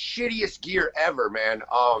fucking the shittiest gear ever, man.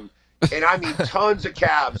 And I mean tons of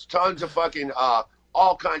cabs, tons of fucking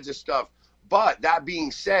all kinds of stuff. But that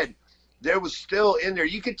being said, there was still in there.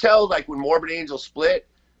 You could tell, like, when Morbid Angel split,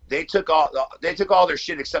 they took all their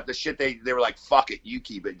shit except the shit they were like, fuck it, you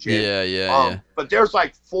keep it, Jim. Yeah. But there's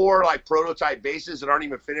like 4 like prototype bases that aren't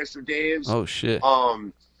even finished with Dave's. Oh shit.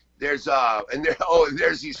 There's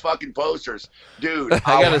there's these fucking posters, dude. I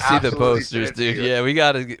gotta will see the absolutely posters, send it to dude. you. Yeah,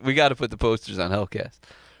 we gotta put the posters on Hellcast.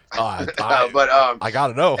 But I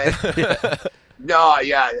gotta know. no,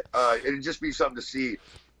 yeah, it'd just be something to see.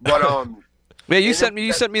 But Man, you sent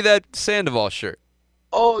me that Sandoval shirt.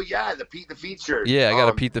 oh yeah, the Pete the Feet shirt. Yeah, I got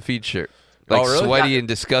a Pete the Feet shirt. Like, really? sweaty Yeah. and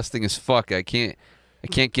disgusting as fuck. I can't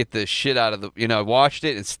get the shit out of the. I washed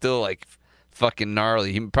it. It's still like fucking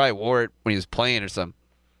gnarly. He probably wore it when he was playing or something.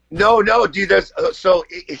 No, dude. There's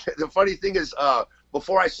the funny thing is,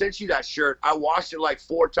 before I sent you that shirt, I washed it like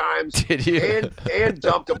 4 times. Did you? And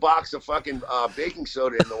dumped a box of fucking baking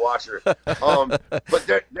soda in the washer. But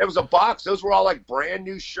there was a box. Those were all like brand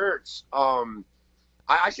new shirts.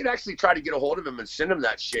 I should actually try to get a hold of him and send him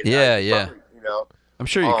that shit. Yeah. Probably, I'm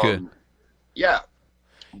sure you could. Yeah,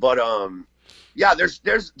 but yeah.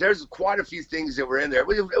 There's quite a few things that were in there. It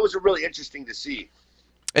was really interesting to see.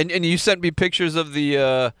 And you sent me pictures of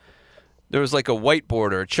the there was like a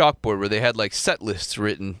whiteboard or a chalkboard where they had like set lists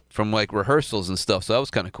written from like rehearsals and stuff. So that was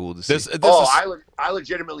kind of cool to see. I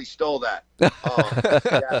legitimately stole that.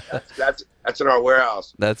 Yeah, that's in our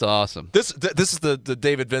warehouse. That's awesome. This is the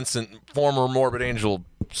David Vincent, former Morbid Angel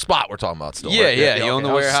spot we're talking about still. Yeah, right? yeah. You own the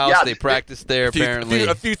okay. warehouse. Yeah, They practiced there apparently.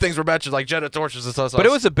 A few things were mentioned, like Jetta Torches and stuff. But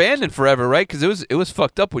it was abandoned forever, right? Because it was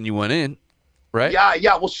fucked up when you went in, right?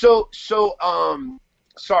 Yeah. Well,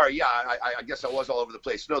 sorry. Yeah, I guess I was all over the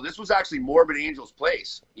place. No, this was actually Morbid Angel's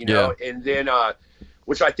place, and then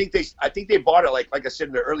which I think they bought it like I said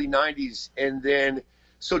in the early '90s, and then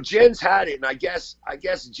so Jen's had it, and I guess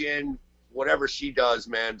Jen, whatever she does,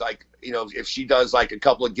 man, like if she does like a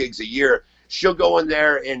couple of gigs a year, she'll go in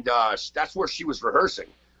there, and that's where she was rehearsing.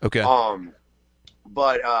 Okay.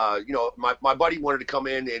 But my buddy wanted to come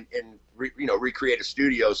in and recreate a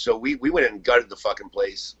studio, so we went in and gutted the fucking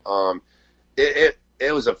place.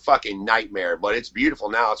 It was a fucking nightmare, but it's beautiful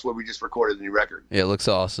now. It's where we just recorded the new record. Yeah, it looks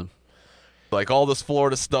awesome. Like all this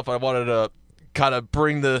Florida stuff, I wanted to kind of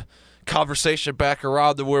bring the conversation back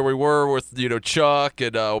around to where we were with Chuck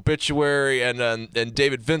and Obituary and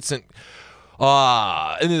David Vincent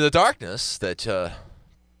Into the Darkness that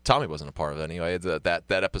Tommy wasn't a part of anyway. That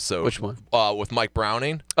episode. Which one? With Mike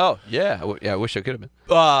Browning. Oh yeah, I wish I could have been.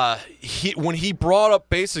 When he brought up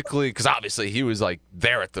basically, because obviously he was like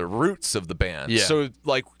there at the roots of the band. Yeah. So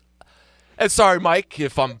like, and sorry, Mike,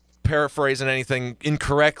 if I'm paraphrasing anything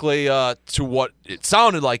incorrectly to what it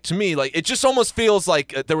sounded like to me, like it just almost feels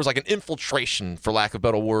like there was like an infiltration, for lack of a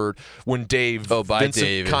better word, when Dave by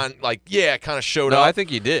Dave kind of showed No, up. I think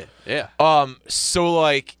he did. Yeah. So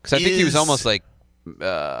like, because I think he was almost like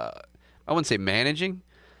I wouldn't say managing,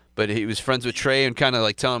 but he was friends with Trey and kind of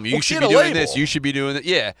like telling him, you should be doing this, you should be doing that.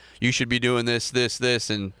 Yeah, you should be doing this,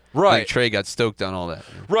 and right. Like Trey got stoked on all that.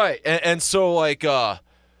 Right, and so like I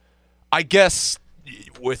guess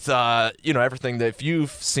with everything that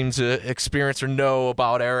you've seemed to experience or know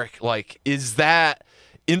about Eric, like is that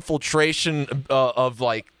infiltration of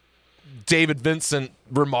like David Vincent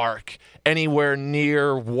remark anywhere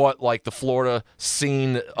near what like the Florida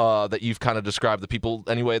scene that you've kind of described, the people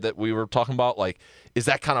anyway that we were talking about, like is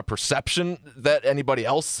that kind of perception that anybody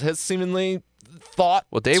else has seemingly thought?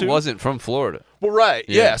 Well, Dave too? wasn't from Florida. Well, right,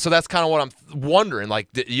 Yeah. yeah. So that's kind of what I'm wondering. Like,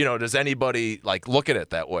 does anybody like look at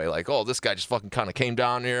it that way? Like, oh, this guy just fucking kind of came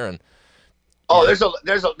down here and. Oh, there's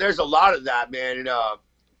a lot of that, man, and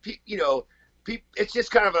it's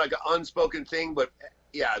just kind of like an unspoken thing, but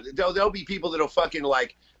yeah, there'll be people that'll fucking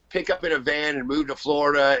like pick up in a van and move to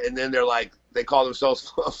Florida, and then they're like, they call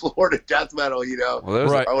themselves Florida death metal, Well,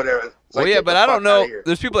 Right. or whatever. It's Well, like, yeah, get but the I fuck don't know. outta here.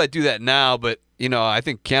 There's people that do that now, but I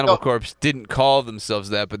think Cannibal No. Corpse didn't call themselves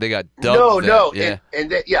that, but they got dubbed. No, that.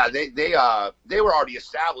 Yeah. and they were already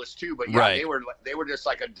established too, but yeah, Right. they were just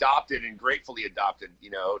like adopted and gratefully adopted,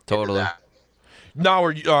 into Totally. that. Now,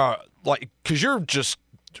 are you like, because you're just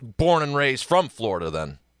born and raised from Florida,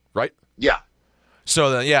 then, right? Yeah. So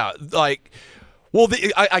then, yeah, like, well,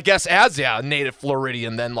 I guess as a native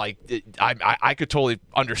Floridian, then like, I could totally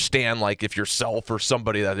understand like if yourself or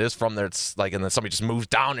somebody that is from there, it's like, and then somebody just moves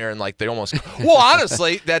down here and like they almost. Well,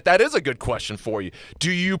 honestly, that is a good question for you.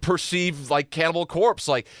 Do you perceive like Cannibal Corpse,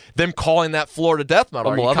 like them calling that Florida death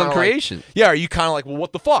metal? A Are you love kinda and like- creation. yeah, are you kind of like, well,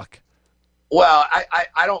 what the fuck? Well,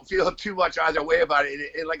 I don't feel too much either way about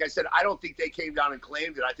it. And like I said, I don't think they came down and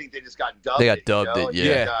claimed it. I think they just got dubbed. They got dubbed,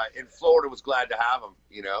 And, and Florida was glad to have them,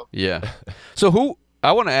 you know? Yeah. So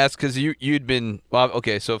I want to ask, because you'd been, well,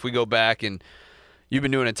 okay, so if we go back and you've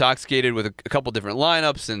been doing Intoxicated with a couple different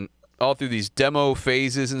lineups and all through these demo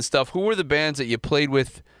phases and stuff, who were the bands that you played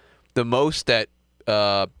with the most that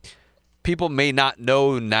people may not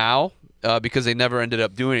know now? Because they never ended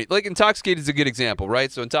up doing it. Like Intoxicated is a good example,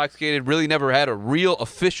 right? So Intoxicated really never had a real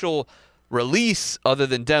official release other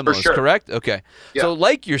than demos, For sure. correct? Okay. Yeah. So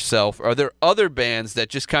like yourself, are there other bands that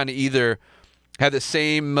just kind of either have the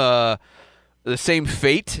same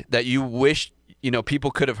fate that you wish, you know,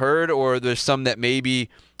 people could have heard, or there's some that maybe,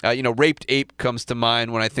 you know, Raped Ape comes to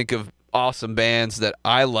mind when I think of awesome bands that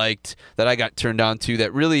I liked, that I got turned on to,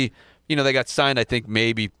 that really, you know, they got signed, I think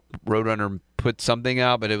maybe Roadrunner put something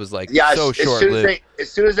out, but it was like so short-lived.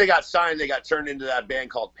 As soon as they got signed, they got turned into that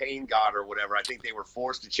band called Pain God or whatever. I think they were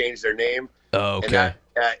forced to change their name. Oh, okay.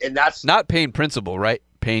 And that's not Pain Principle, right?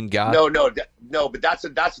 Pain God. No, but that's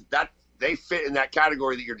they fit in that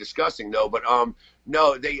category that you're discussing, though. But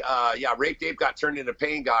no, they Raped Ape got turned into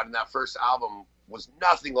Pain God, and that first album was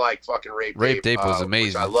nothing like fucking Raped Ape was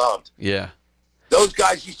amazing. Which I loved. Yeah. Those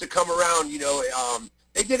guys used to come around, you know.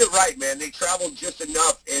 They did it right, man. They traveled just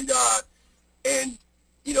enough, and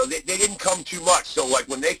you know, they didn't come too much. So like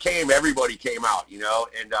when they came, everybody came out, you know.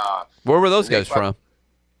 And where were those guys from?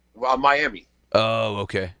 Well, Miami. Oh,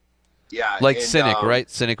 okay. Yeah. Like Cynic, right?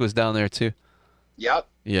 Cynic was down there too. Yep.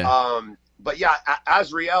 Yeah. But yeah,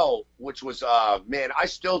 Azrael, which was man, I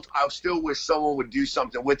still wish someone would do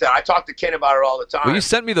something with that. I talk to Ken about it all the time. Well, you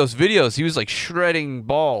sent me those videos. He was like shredding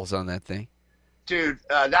balls on that thing. Dude,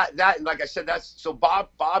 that like I said, that's so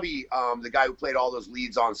Bobby, the guy who played all those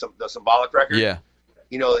leads on the Symbolic record. Yeah.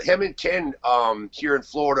 You know, him and Ken here in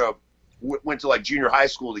Florida went to like junior high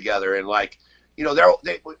school together, and like, you know,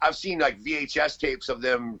 I've seen like VHS tapes of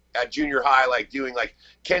them at junior high, like doing like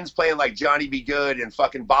Ken's playing like Johnny B. Good, and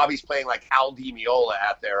fucking Bobby's playing like Al Di Meola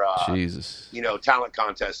at their Jesus, you know, talent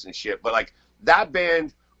contests and shit. But like that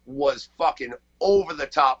band was fucking over the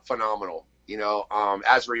top phenomenal. You know,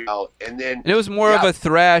 Azrael, and it was more of a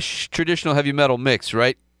thrash traditional heavy metal mix,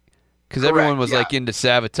 right? Because everyone was like into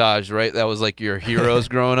Sabotage, right? That was like your heroes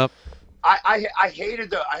growing up. I hated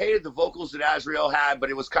the vocals that Azrael had, but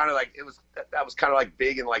it was kind of like that was kind of like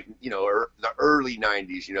big in like, you know, the early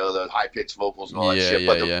 '90s, you know, the high pitched vocals and all that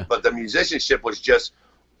shit. But the musicianship was just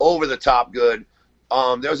over the top good.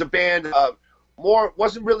 There was a band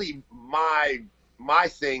wasn't really my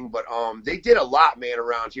thing, but they did a lot, man,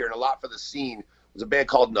 around here, and a lot for the scene. It was a band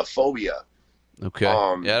called Nephobia. Okay.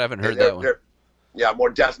 Yeah, I haven't heard that one. Yeah, more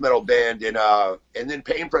death metal band, and then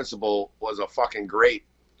Pain Principle was a fucking great,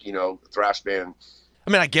 you know, thrash band.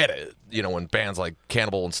 I mean, I get it, you know, when bands like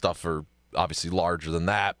Cannibal and stuff are obviously larger than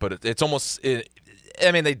that, but it's almost.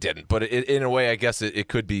 I mean, they didn't, but in a way, I guess it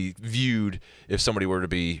could be viewed if somebody were to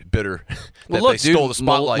be bitter that they stole the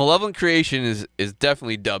spotlight. Malevolent Creation is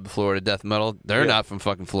definitely dubbed Florida death metal. They're not from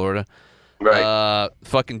fucking Florida. Right.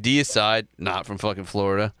 Fucking Deicide, not from fucking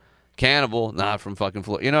Florida. Cannibal, not from fucking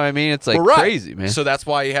Florida. You know what I mean? It's like crazy, man. So that's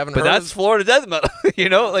why you haven't heard. But that's Florida death metal. You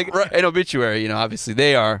know, like and Obituary. You know, obviously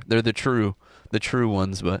they're the true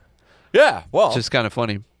ones, but yeah, well, it's just kind of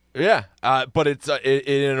funny. Yeah, but it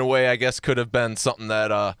in a way, I guess, could have been something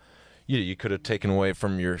that you could have taken away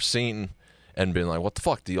from your scene and been like, what the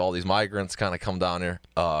fuck do all these migrants kind of come down here?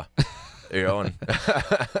 You know, and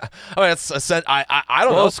I mean, I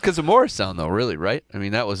don't know. It's because of Morrisound, though, really, right? I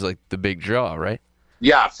mean, that was like the big draw, right?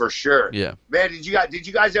 Yeah, for sure. Yeah, man, did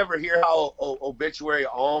you guys ever hear how Obituary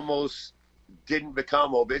almost didn't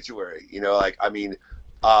become Obituary? You know, like, I mean,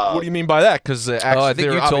 what do you mean by that? Because I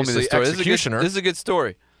think you told me this story. Executioner. This is a good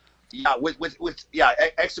story. Yeah,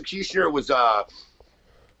 Executioner was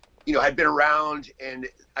you know, had been around, and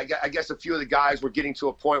I guess a few of the guys were getting to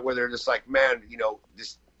a point where they're just like, man, you know,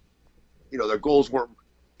 this, you know, their goals weren't,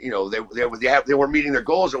 you know, they weren't meeting their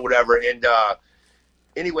goals or whatever. And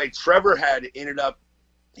anyway, Trevor had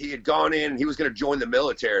gone in, and he was going to join the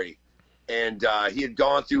military, and he had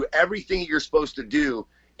gone through everything you're supposed to do.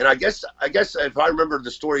 And I guess if I remember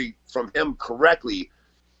the story from him correctly,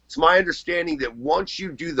 it's my understanding that once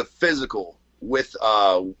you do the physical with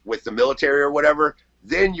the military or whatever,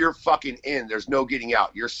 then you're fucking in. There's no getting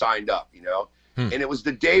out. You're signed up, you know? And it was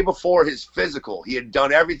the day before his physical. He had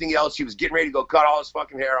done everything else. He was getting ready to go cut all his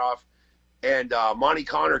fucking hair off. And Monty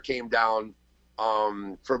Connor came down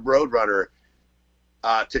from Roadrunner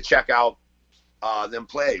to check out them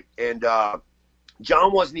play. And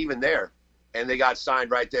John wasn't even there. And they got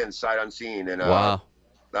signed right then, sight unseen. And wow.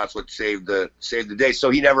 that's what saved the day. So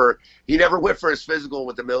he never went for his physical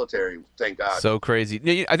with the military. Thank God. So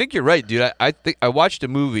crazy. I think you're right, dude. I think I watched a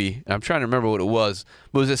movie, and I'm trying to remember what it was.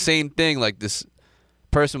 But it was the same thing. Like, this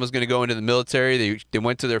person was going to go into the military. They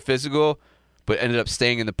went to their physical, but ended up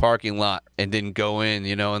staying in the parking lot and didn't go in.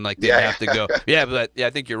 And like, they didn't have to go. Yeah, but I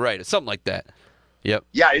think you're right. It's something like that. Yep.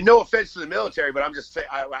 Yeah, and no offense to the military, but I'm just saying.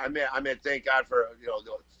 I meant thank God for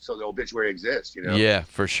so the obituary exists. Yeah,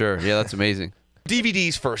 for sure. Yeah, that's amazing.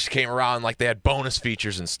 DVDs first came around, like they had bonus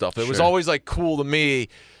features and stuff. It was always like cool to me,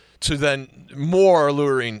 to then more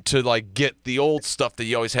alluring to like get the old stuff that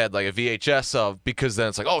you always had like a VHS of, because then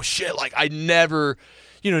it's like, oh shit, like I never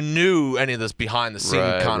knew any of this behind the scene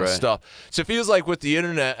kind of stuff. So it feels like with the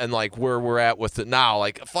internet and like where we're at with it now,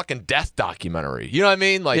 like a fucking death documentary. You know what I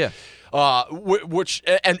mean? Like, yeah. Which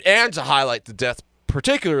and to highlight the death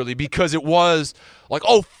particularly because it was like,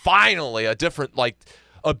 oh, finally a different, like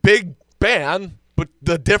a big band, but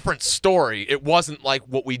the different story. It wasn't like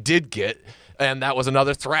what we did get. And that was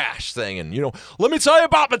another thrash thing. And, let me tell you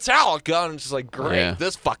about Metallica. And it's just like, great,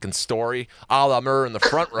 this fucking story, a la Murder in the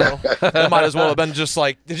Front Row. That might as well have been just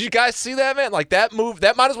like, did you guys see that, man? Like, that move,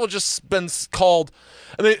 that might as well just been called,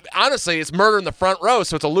 I mean, honestly, it's Murder in the Front Row,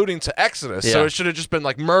 so it's alluding to Exodus. Yeah. So it should have just been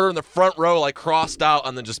like Murder in the Front Row, like crossed out,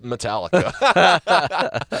 and then just Metallica.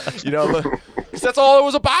 That's all it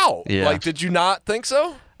was about. Yeah. Like, did you not think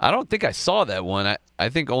so? I don't think I saw that one. I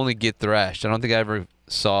think only Get Thrashed. I don't think I ever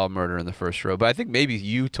saw Murder in the First Row, but I think maybe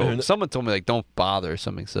someone told me like don't bother or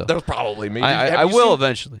something. So that was probably me. I will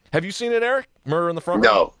eventually. Have you seen it, Eric? Murder in the Front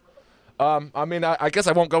Row? No. I mean, I guess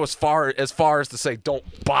I won't go as far as to say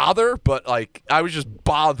don't bother, but like I was just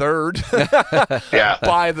bothered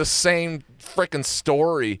by the same freaking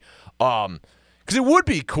story. Because it would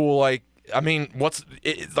be cool. Like, I mean,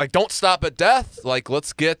 like don't stop at death. Like,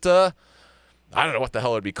 let's get. I don't know what the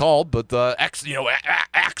hell it'd be called, but the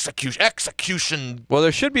execution. Well,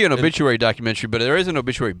 there should be an obituary documentary, but there is an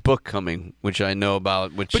obituary book coming, which I know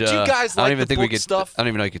about. Which, but you guys like the book stuff? I don't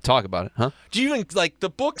even know you could talk about it, huh? Do you even like the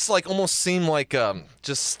books? Like almost seem like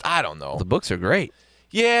just I don't know. The books are great.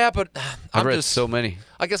 Yeah, but I've read so many.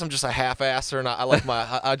 I guess I'm just a half-asser, and I like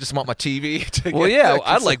I just want my TV to well, yeah,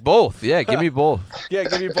 I'd like both. Yeah, give me both. Yeah,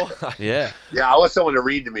 give me both. Yeah. Yeah, I want someone to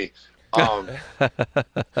read to me. But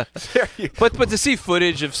to see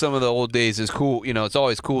footage of some of the old days is cool. It's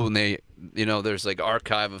always cool when they, there's like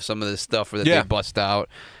archive of some of this stuff that they bust out.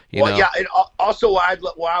 You know? Yeah, and also I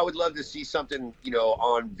would love to see something,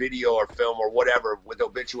 on video or film or whatever with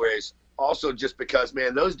obituaries. Also, just because,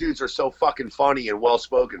 man, those dudes are so fucking funny and well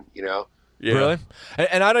spoken. Yeah. Really?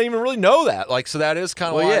 And I don't even really know that. Like, so that is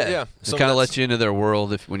kind of it kind of lets you into their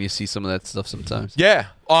world when you see some of that stuff sometimes. Yeah.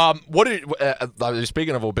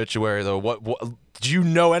 Speaking of obituary though, what do you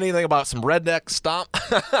know anything about some Redneck Stomp?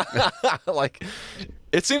 Like,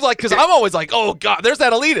 it seems like, because I'm always like, oh god, there's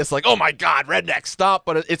that elitist, like, oh my god, Redneck Stomp,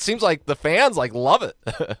 but it seems like the fans like love it.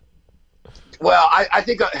 Well, I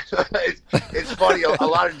think it's funny. A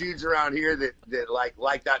lot of dudes around here that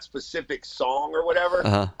like that specific song or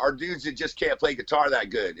whatever are dudes that just can't play guitar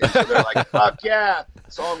that good. And so they're like, fuck yeah,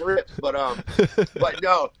 song rips. But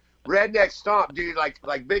no, Redneck Stomp, dude,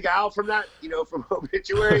 like Big Al from that, from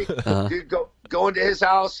Obituary, dude, going to his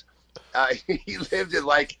house. He lived in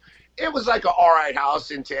it was like an all right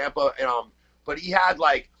house in Tampa, but he had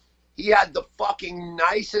the fucking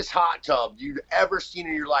nicest hot tub you'd ever seen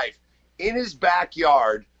in your life. In his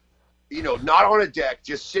backyard, not on a deck,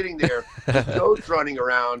 just sitting there, goats running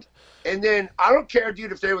around. And then I don't care,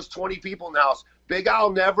 dude, if there was 20 people in the house. Big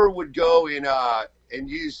Al never would go and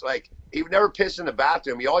use he would never piss in the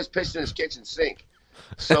bathroom. He always pissed in his kitchen sink.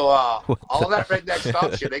 So all that Redneck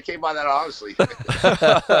Stomp shit, they came by that honestly.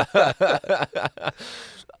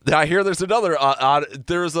 I hear there's another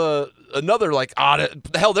another odd.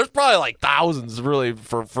 Hell, there's probably like thousands really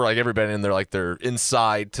for like everybody in there, like they're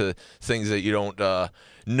inside to things that you don't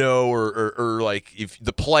know or like if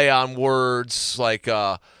the play on words, like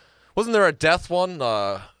wasn't there a death one?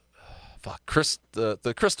 Fuck,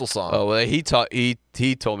 the Crystal song. Oh well, he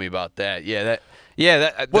told me about that.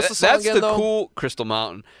 What's the song that's again, the though? cool Crystal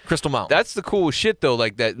Mountain. Crystal Mountain. That's the cool shit though,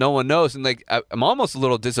 like that no one knows, and like I'm almost a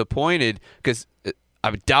little disappointed because I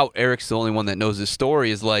doubt Eric's the only one that knows this story.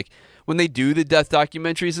 Is like when they do the death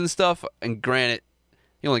documentaries and stuff, and granted,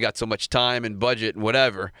 you only got so much time and budget and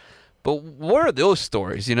whatever, but where are those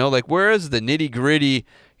stories? Like where is the nitty gritty?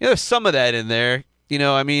 There's some of that in there.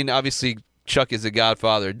 I mean, obviously Chuck is the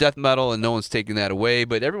godfather of death metal, and no one's taking that away,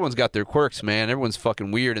 but everyone's got their quirks, man. Everyone's fucking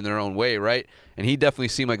weird in their own way, right? And he definitely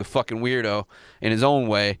seemed like a fucking weirdo in his own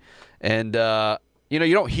way. And, you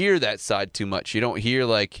don't hear that side too much. You don't hear,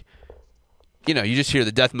 like, you know, you just hear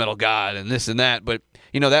the death metal god and this and that. But,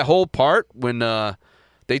 you know, that whole part when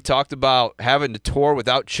they talked about having to tour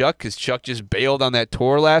without Chuck because Chuck just bailed on that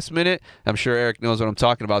tour last minute. I'm sure Eric knows what I'm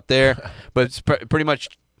talking about there. But it's pretty much,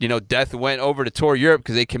 you know, Death went over to tour Europe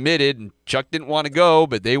because they committed, and Chuck didn't want to go,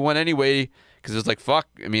 but they went anyway because it was like, fuck,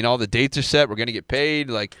 I mean, all the dates are set. We're going to get paid.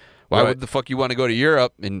 Like, why would the fuck you want to go to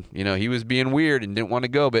Europe? And, you know, he was being weird and didn't want to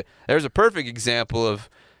go. But there's a perfect example of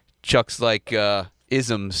Chuck's, like,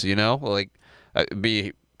 isms, you know? Like, I'd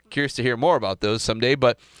be curious to hear more about those someday.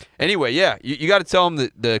 But anyway, yeah, you got to tell him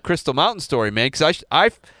the Crystal Mountain story, man, because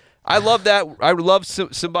I love that. I love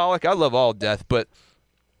Symbolic. I love all Death. But,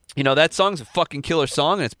 you know, that song's a fucking killer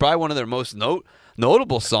song, and it's probably one of their most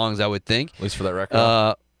notable songs, I would think. At least for that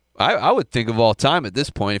record. I would think of all time at this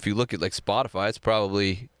point. If you look at like Spotify, it's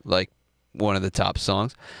probably like one of the top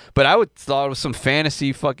songs. But I would thought it was some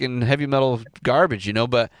fantasy fucking heavy metal garbage, you know.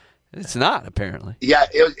 But it's not, apparently. Yeah,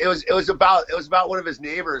 it was about one of his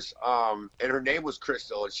neighbors, and her name was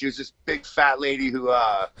Crystal, and she was this big fat lady who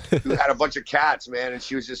had a bunch of cats, man, and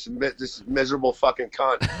she was just this miserable fucking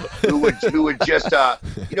cunt who would just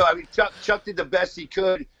you know, I mean, Chuck did the best he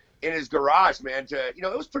could in his garage, man. You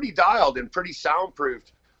know, it was pretty dialed and pretty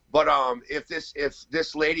soundproofed. But if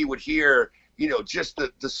this lady would hear, you know, just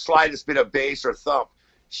the slightest bit of bass or thump,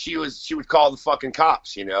 she would call the fucking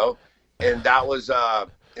cops, you know, and that was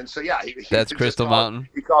and so yeah, that's Crystal Mountain.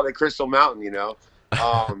 He called it Crystal Mountain, you know,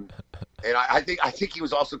 and I think he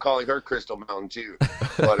was also calling her Crystal Mountain too.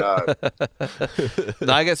 But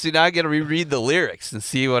now I got to reread the lyrics and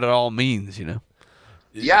see what it all means, you know.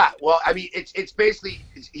 Yeah, well, I mean, it's basically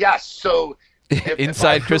so.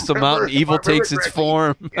 Inside Crystal Mountain, evil takes its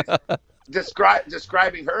form.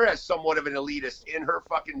 Describing her as somewhat of an elitist in her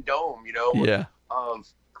fucking dome, you know, of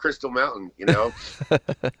Crystal Mountain, you know.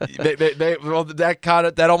 Well,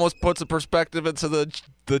 that almost puts a perspective into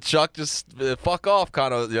the Chuck just fuck off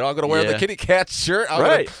kind of. You know, I'm gonna wear the kitty cat shirt. I'm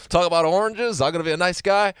gonna talk about oranges. I'm gonna be a nice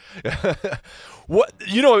guy. What,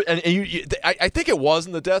 you know, and I think it was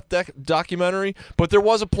in the Death documentary, but there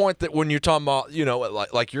was a point that when you're talking about, you know,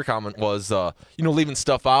 like your comment was, you know, leaving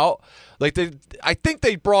stuff out. Like I think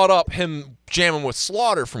they brought up him jamming with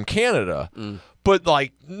Slaughter from Canada, but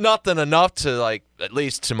like nothing enough to, like, at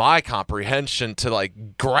least to my comprehension, to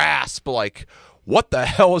like grasp like what the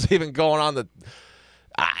hell was even going on. That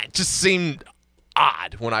it just seemed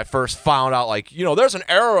odd when I first found out. Like, you know, there's an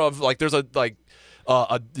era of like there's a like.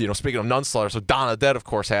 You know, speaking of Nunslaughter, so Donna Dead, of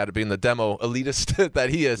course, had to be in the demo elitist that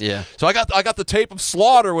he is. Yeah. So I got the tape of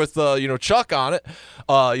Slaughter with you know, Chuck on it.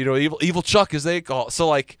 You know, evil Chuck as they call it. So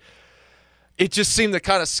like, it just seemed to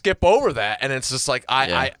kind of skip over that, and it's just like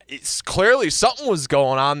it's clearly something was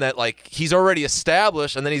going on that like he's already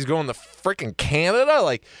established, and then he's going to freaking Canada,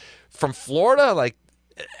 like from Florida, like.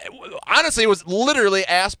 Honestly, it was literally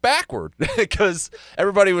ass backward because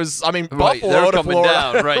everybody was. I mean, Buffalo to coming Florida,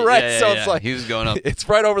 down, right? right? Yeah, So it's like he was going up. It's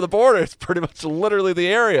right over the border. It's pretty much literally the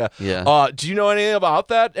area. Yeah. Do you know anything about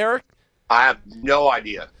that, Eric? I have no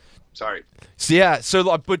idea. Sorry. So yeah.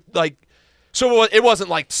 So but like. So it wasn't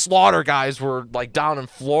like Slaughter guys were like down in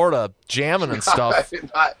Florida jamming and stuff.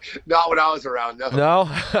 Not when I was around. No. No.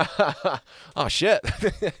 Oh shit.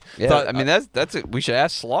 Yeah. I mean that's it. We should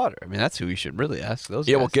ask Slaughter. I mean that's who we should really ask. Those.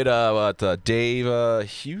 Yeah, guys. we'll get Dave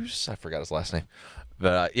Hughes. I forgot his last name.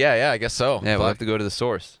 But yeah, I guess so. Yeah, we'll have to go to the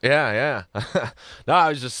source. Yeah. No, I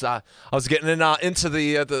was just I was getting into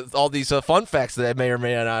the all these fun facts that I may or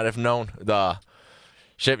may not have known. The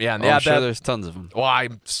shit. Yeah, I'm sure there's tons of them. Well,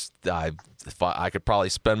 I could probably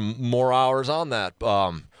spend more hours on that.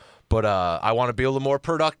 But I want to be a little more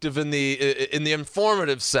productive in the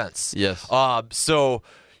informative sense. Yes. So,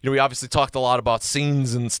 you know, we obviously talked a lot about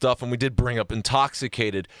scenes and stuff, and we did bring up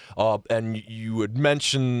Intoxicated. And you had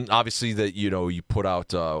mentioned obviously that, you know, you put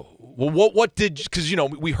out. Well, what did, because, you know,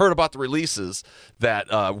 we heard about the releases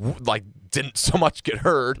that like didn't so much get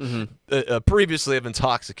heard previously of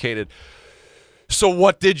Intoxicated. So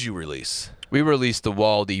what did you release? We released the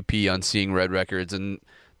Walled EP on Seeing Red Records, and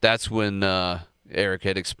that's when Eric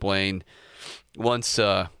had explained once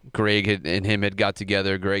Greg and him had got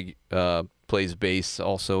together. Greg plays bass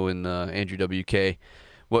also in Andrew WK.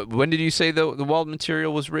 When did you say the Walled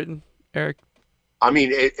material was written, Eric? I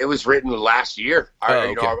mean, it was written last year. Okay.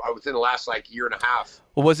 You know, within the last like year and a half.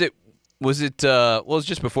 Well, was it? Well, it was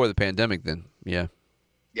just before the pandemic then. Yeah.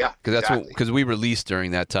 Yeah. Because we released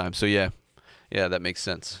during that time. So yeah. Yeah, that makes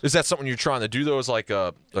sense. Is that something you're trying to do, though, as like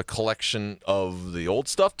a collection of the old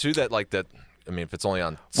stuff, too? That, like, that, I mean, if it's only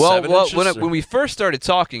on 7 inches? When we first started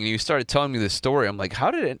talking and you started telling me this story, I'm like, how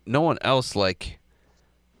did no one else, like,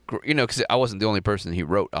 you know, because I wasn't the only person he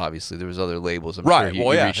wrote, obviously. There was other labels I'm sure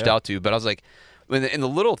he reached out to. But I was like, and the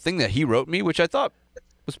little thing that he wrote me, which I thought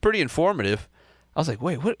was pretty informative, I was like,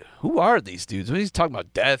 wait, what? Who are these dudes? When he's talking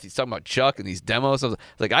about Death, he's talking about Chuck and these demos. I was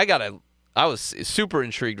like, I was super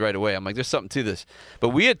intrigued right away. I'm like, there's something to this. But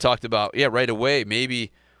we had talked about, right away,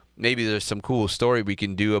 maybe there's some cool story we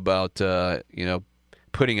can do about,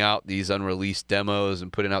 putting out these unreleased demos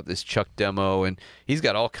and putting out this Chuck demo. And he's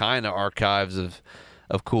got all kind of archives of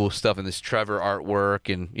cool stuff and this Trevor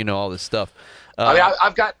artwork and, all this stuff. I mean,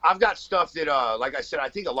 I've got stuff that, like I said, I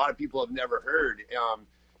think a lot of people have never heard.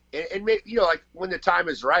 And maybe, like when the time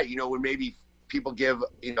is right, when maybe people give,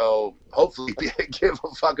 hopefully give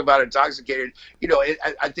a fuck about Intoxicated.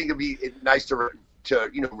 I think it'd be nice to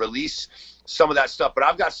release some of that stuff. But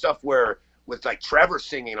I've got stuff with like Trevor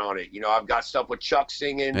singing on it. I've got stuff with Chuck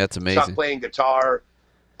singing. That's amazing. Chuck playing guitar.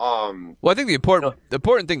 Well, I think the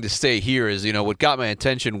important thing to say here is, what got my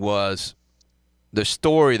attention was the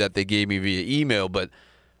story that they gave me via email. But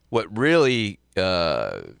what really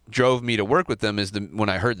drove me to work with them is when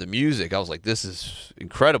I heard the music, I was like, this is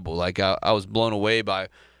incredible. Like I was blown away by,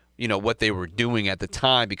 what they were doing at the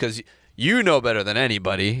time, because you know better than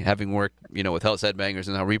anybody, having worked, with Hell's Headbangers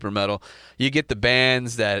and now Reaper Metal, you get the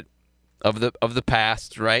bands that of the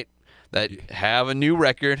past, right, that have a new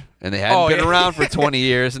record and they hadn't been around for 20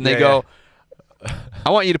 years, and they go, I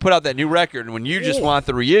want you to put out that new record, and when you just want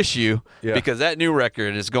the reissue, because that new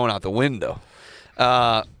record is going out the window.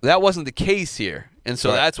 That wasn't the case here, and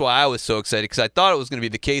so that's why I was so excited, because I thought it was going to be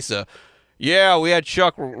the case of, we had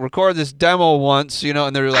Chuck record this demo once,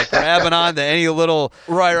 and they were like grabbing on to any little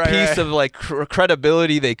piece of like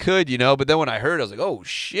credibility they could, But then when I heard it, I was like, oh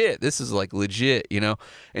shit, this is like legit,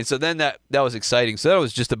 And so then that was exciting. So that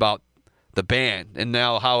was just about the band, and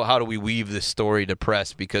now how do we weave this story to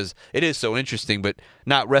press, because it is so interesting, but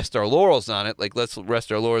not rest our laurels on it. Like, let's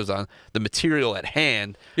rest our laurels on the material at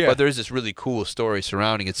hand, but there's this really cool story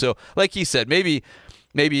surrounding it. So like he said, maybe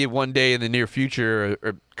one day in the near future,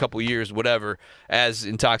 or a couple years, whatever, as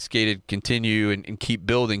Intoxicated continue and keep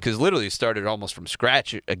building, because literally it started almost from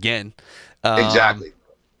scratch again. Exactly.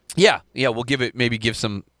 We'll give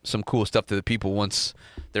some cool stuff to the people once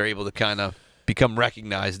they're able to kind of become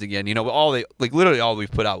recognized again. Literally all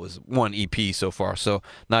we've put out was one EP so far, so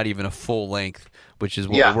not even a full length, which is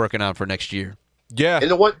what we're working on for next year. Yeah. And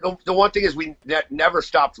the one thing is we never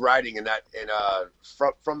stopped writing, and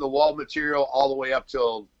from the wall material all the way up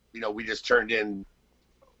till we just turned in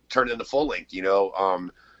the full length.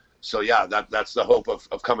 So that's the hope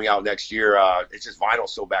of coming out next year. It's just vinyl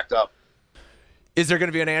so backed up. Is there going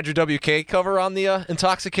to be an Andrew WK cover on the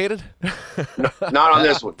Intoxicated? Not on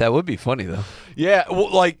this one. That would be funny though. Yeah,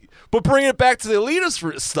 but bringing it back to the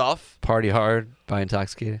Elitist stuff. Party Hard by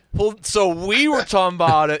Intoxicated. Well, so we were talking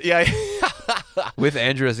about it. Yeah. With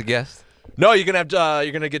Andrew as a guest. No, you're gonna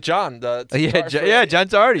get John. John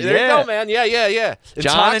Tardy. There you go, man. Yeah.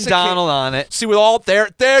 John and Donald on it. See, with all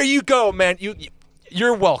there you go, man.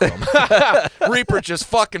 You're welcome. Reaper just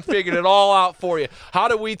fucking figured it all out for you. How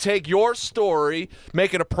do we take your story,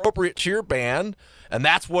 make it appropriate to your band, and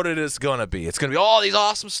that's what it is going to be. It's going to be all these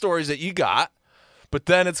awesome stories that you got, but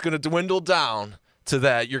then it's going to dwindle down to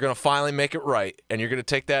that you're going to finally make it right, and you're going to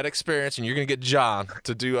take that experience, and you're going to get John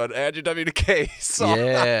to do an Andrew WK song.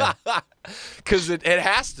 Yeah. Because it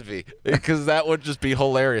has to be, because that would just be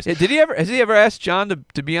hilarious. Has he ever asked John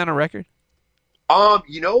to be on a record?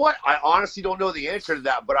 You know what? I honestly don't know the answer to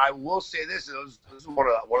that, but I will say this: this is one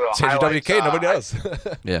of the highlights. WK, nobody does.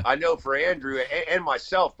 I know for Andrew and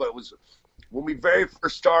myself, but it was when we very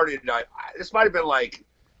first started. This might have been like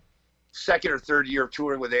second or third year of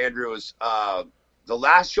touring with Andrew. Was the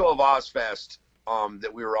last show of Ozfest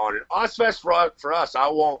that we were on? And Ozfest for us, I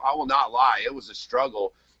will not lie, it was a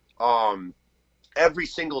struggle every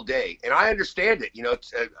single day, and I understand it.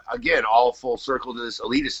 It's, again, all full circle to this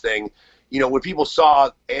Elitist thing. When people saw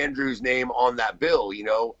Andrew's name on that bill,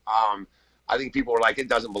 I think people were like, it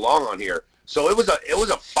doesn't belong on here. So it was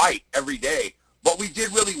a fight every day, but we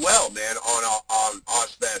did really well, man, on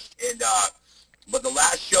Ozfest. And but the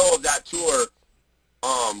last show of that tour,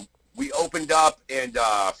 we opened up, and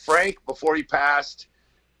Frank, before he passed,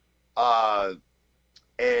 and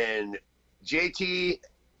JT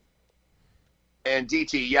and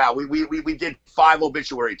DT, we did 5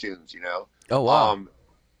 obituary tunes, Oh wow.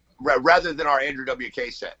 Rather than our Andrew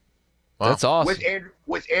WK set. Wow. That's awesome.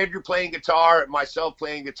 With Andrew playing guitar, myself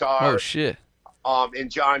playing guitar. Oh shit.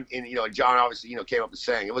 And John obviously came up and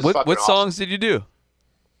sang. It was what fucking awesome. songs did you do?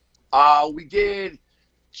 We did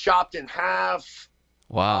Chopped in Half.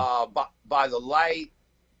 Wow. By the Light.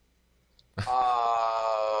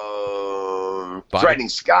 Threatening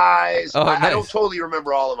Skies. Oh, nice. I don't totally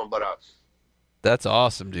remember all of them, but that's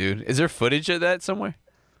awesome, dude. Is there footage of that somewhere?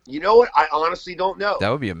 You know what? I honestly don't know. That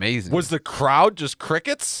would be amazing. Was the crowd just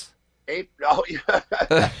crickets? Oh, yeah.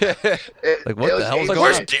 Like, what the hell is Like, going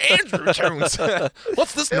where's on? Andrew Jones?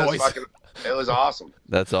 What's this noise? It was awesome.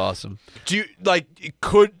 That's awesome. Do you like?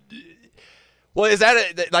 Well, is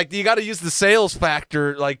that like you got to use the sales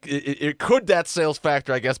factor? Like, could that sales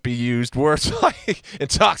factor, I guess, be used where it's like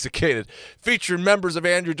Intoxicated, featuring members of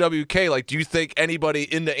Andrew WK? Like, do you think anybody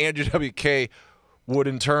into Andrew WK would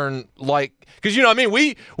in turn like? Because you know, what I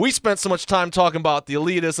mean, we spent so much time talking about the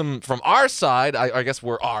elitism from our side. I guess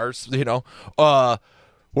we're ours, you know.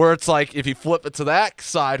 Where it's like, if you flip it to that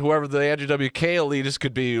side, whoever the Andrew WK elitists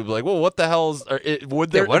could be, like, well, what the hell's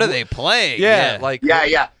would there? What are they playing? Yeah, like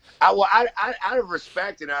yeah. Out of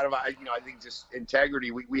respect and out of I think just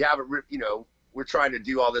integrity, we haven't we're trying to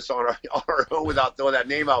do all this on our own without throwing that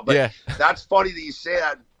name out. But yeah. That's funny that you say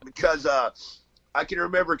that because I can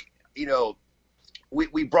remember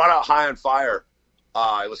we brought out High on Fire.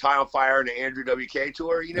 It was High on Fire and the Andrew WK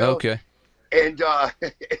tour, Okay. And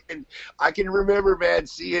and I can remember, man,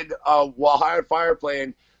 seeing while High on Fire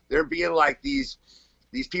playing, there being like these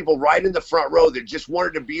people right in the front row that just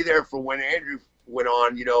wanted to be there for when Andrew went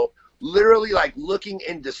on, literally like looking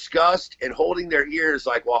in disgust and holding their ears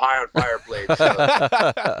like while High on Fire played. So,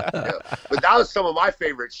 But that was some of my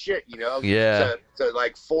favorite shit, Yeah. To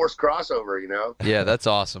like force crossover, Yeah, that's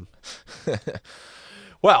awesome.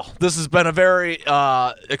 Well, this has been a very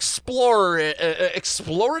exploratory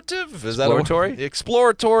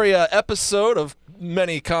episode of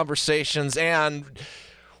many conversations, and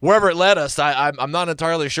wherever it led us, I'm not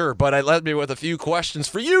entirely sure, but it led me with a few questions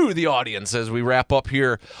for you, the audience, as we wrap up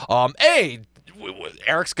here.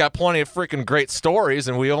 Eric's got plenty of freaking great stories,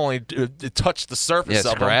 and we only touched the surface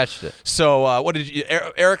of them. Scratched it. So, what did you?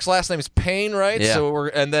 Eric's last name is Payne, right? Yeah. So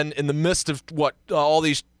and then in the midst of all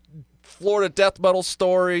these Florida death metal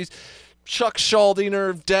stories, Chuck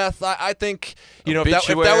Schuldiner death. I think if that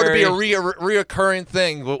were to be a reoccurring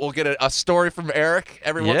thing, we'll get a story from Eric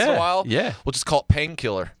every once in a while. Yeah, we'll just call it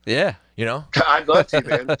Painkiller. Yeah, I'd love to,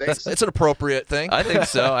 man. Thanks. It's an appropriate thing. I think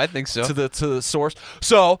so. to the source.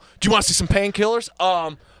 So, do you want to see some painkillers?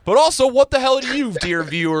 But also, what the hell do you, dear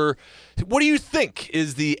viewer? What do you think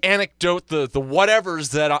is the anecdote, the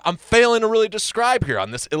whatevers that I'm failing to really describe here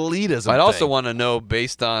on this elitism I'd also thing? want to know,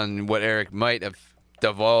 based on what Eric might have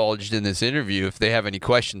divulged in this interview, if they have any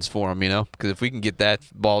questions for him, because if we can get that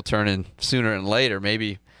ball turning sooner than later,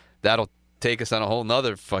 maybe that'll take us on a whole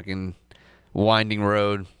nother fucking winding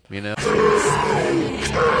road,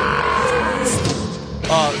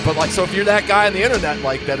 But like, so if you're that guy on the internet,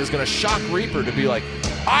 like, that is going to shock Reaper to be like,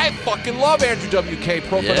 I fucking love Andrew WK,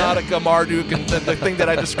 Profanatica, Marduk, and the thing that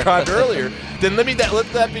I described earlier, then let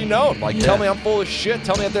that be known. Like, tell me I'm full of shit.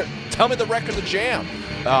 Tell me the wreck of the jam.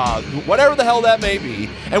 Whatever the hell that may be.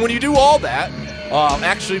 And when you do all that,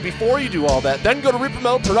 actually, before you do all that, then go to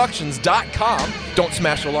ReaperMetalProductions.com. Don't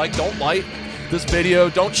smash a like. Don't like this video.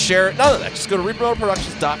 Don't share it. None of that. Just go to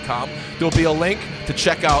ReaperMetalProductions.com. There'll be a link to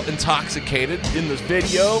check out Intoxicated in this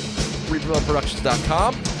video.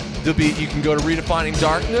 ReaperMetalProductions.com. You can go to Redefining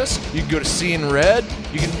Darkness. You can go to Seeing Red.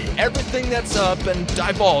 Everything that's been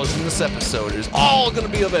divulged in this episode is all going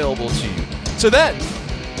to be available to you. So then,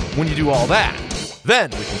 when you do all that,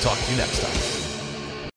 then we can talk to you next time.